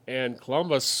 and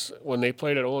Columbus, when they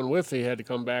played at Owen Withy, had to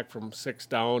come back from 6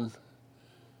 down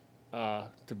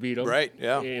to beat them. Right,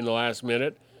 yeah. In the last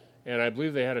minute. And I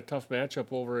believe they had a tough matchup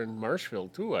over in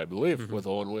Marshfield too. I believe with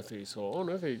Owen Withy. So Owen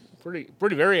Withy,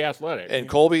 pretty very athletic. And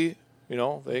Colby,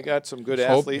 they got some good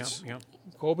Hope- athletes. Yeah.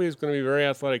 Colby is going to be very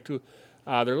athletic too.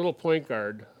 Their little point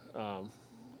guard,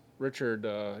 Richard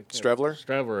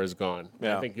Strevler? is gone.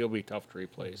 Yeah. I think he'll be tough to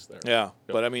replace there. Yeah,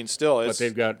 but I mean, still, But it's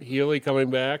they've got Healy coming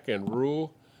back and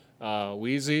Rue,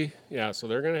 Wheezy. Yeah, so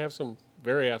they're going to have some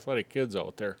very athletic kids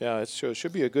out there. yeah, it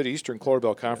should be a good Eastern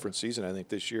Cloverbell Conference season, I think,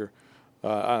 this year.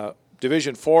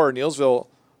 Division 4, Neillsville,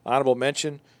 honorable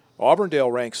mention.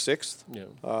 Auburndale ranks 6th. Yeah.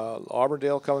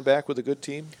 Auburndale coming back with a good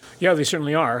team. Yeah, they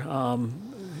certainly are.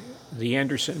 The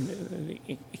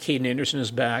Caden Anderson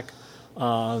is back.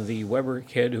 The Weber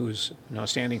kid, who's now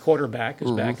standing quarterback,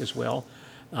 is back as well.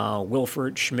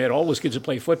 Wilford, Schmidt, all those kids that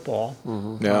play football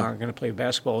are going to play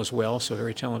basketball as well. So a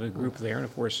very talented group there. And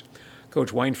of course,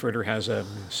 Coach Weinfurter has a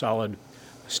solid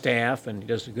staff, and he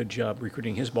does a good job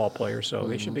recruiting his ball players. So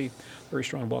they should be a very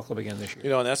strong ball club again this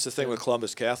year. And that's the thing with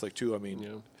Columbus Catholic, too. I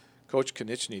mean, Coach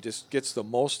Knitzny just gets the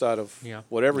most out of Yeah.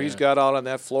 whatever he's got out on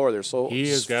that floor. They're so He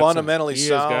has got fundamentally he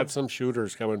sound. has got some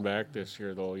shooters coming back this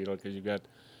year, though. Because you've got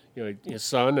his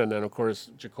son, and then of course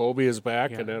Jacoby is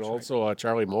back, Yeah, and then that's also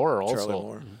Charlie Moore also. Charlie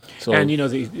Moore. So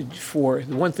And for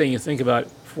the one thing you think about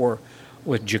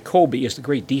with Jacoby is the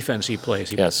great defense he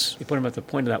plays. Yes. You put him at the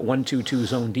point of that 1-2-2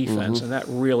 zone defense, and that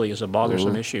really is a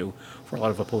bothersome issue for a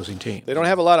lot of opposing teams. They don't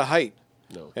have a lot of height.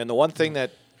 No. And the one thing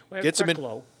that We have gets them in.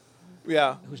 Preklow,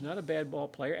 Yeah. who's not a bad ball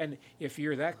player, and if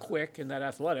you're that quick and that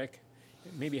athletic,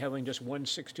 maybe having just 1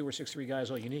 6'2" or 6'3" guy is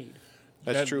all you need.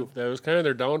 That's true. That was kind of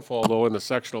their downfall, though, in the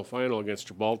sectional final against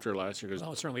Gibraltar last year. 'Cause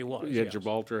Well, it certainly was. yeah, yes.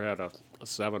 Gibraltar had a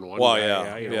 7-1. Well,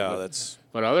 guy, yeah, that's.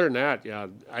 But other than that, yeah,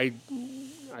 I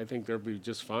think they'll be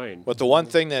just fine. But the one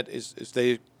thing that is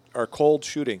they are cold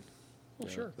shooting. Oh,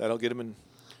 sure. That'll get them in.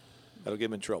 That'll get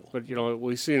them in trouble. But,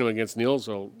 we've seen them against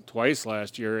Neilsville twice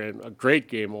last year, and a great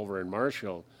game over in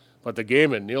Marshfield. But the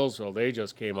game in Neilsville, they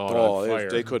just came out on fire.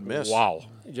 They couldn't miss. Wow.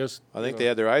 Just I think they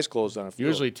had their eyes closed on a field.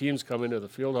 usually teams come into the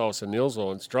field house in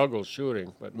Neilsville and struggle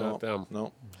shooting, but not them.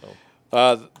 No.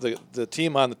 So. The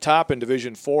team on the top in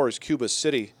Division 4 is Cuba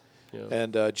City, Yeah.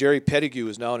 and Jerry Pettigrew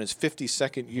is now in his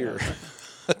 52nd year.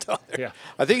 down there. Yeah.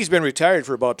 I think he's been retired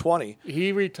for about 20.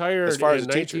 He retired As far in as a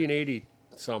teacher. 1980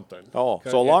 something. Oh,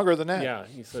 so longer than that. Yeah,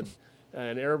 he said,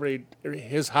 and everybody,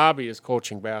 his hobby is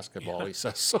coaching basketball. He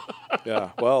says, so.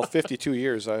 Yeah, well, 52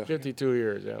 years. 52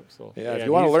 years. Yeah. So Yeah, if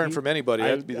you wanna learn from anybody,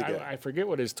 that'd be the guy. I forget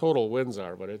what his total wins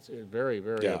are, but it's very,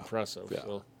 very Yeah. impressive. Yeah,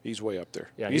 So he's way up there.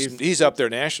 Yeah, he's up there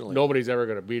nationally. nobody's ever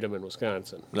going to beat him in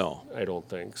Wisconsin. No, I don't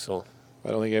think so. I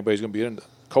don't think anybody's going to be into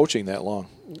coaching that long.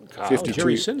 God. 52.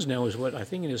 Jerry Sins now is I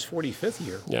think in his 45th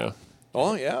year. Yeah.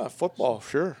 Oh yeah, football,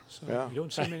 sure. Yeah. You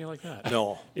don't see many like that.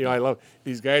 No. I love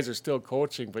these guys are still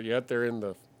coaching, but yet they're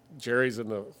in Jerry's in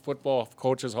the Football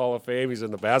Coaches Hall of Fame. He's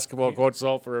in the Basketball Coaches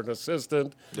Hall for an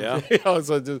assistant. Yeah.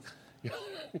 So just,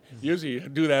 usually you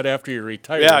do that after you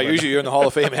retire. Yeah, but- usually you're in the Hall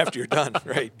of Fame after you're done,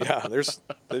 right? Yeah,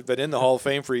 they've been in the Hall of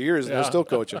Fame for years and they're Yeah. still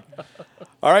coaching.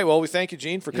 All right, well, we thank you,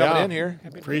 Gene, for coming Yeah. in here,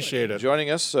 Appreciate it. joining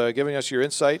us, giving us your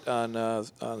insight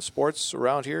on sports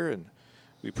around here, and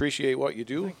we appreciate what you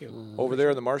do Thank you. over there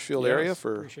in the Marshfield Yes, area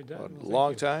for appreciate that. a Well, thank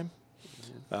long you. time.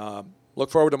 Look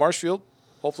forward to Marshfield.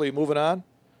 Hopefully, moving on.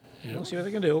 We'll see what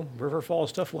they can do. River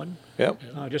Falls, tough one. Yep.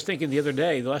 Just thinking the other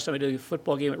day, the last time I did a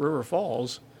football game at River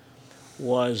Falls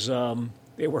was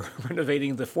they were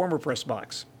renovating the former press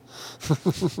box. I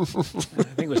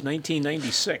think it was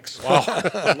 1996.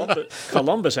 Wow.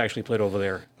 Columbus actually played over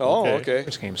there. Oh, Okay. okay.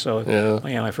 First game. So,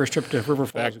 Yeah. my first trip to River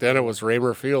Falls. Back then it was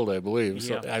Raymer Field, I believe.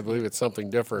 So Yeah. I believe it's something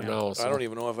different now. So. I don't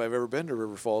even know if I've ever been to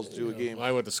River Falls to do a game.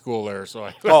 I went to school there, so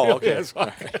I. Oh, okay. That's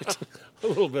why a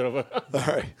little bit of a.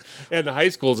 All right. And the high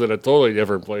school's in a totally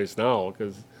different place now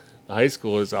because the high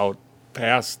school is out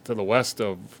past to the west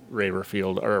of Raymer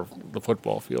Field or the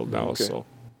football field now. Okay. So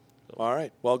All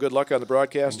right. Well, good luck on the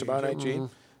broadcast tomorrow night, Gene.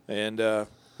 And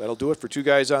that'll do it for Two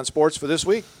Guys on Sports for this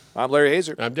week. I'm Larry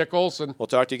Hazer. I'm Dick Olson. We'll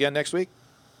talk to you again next week.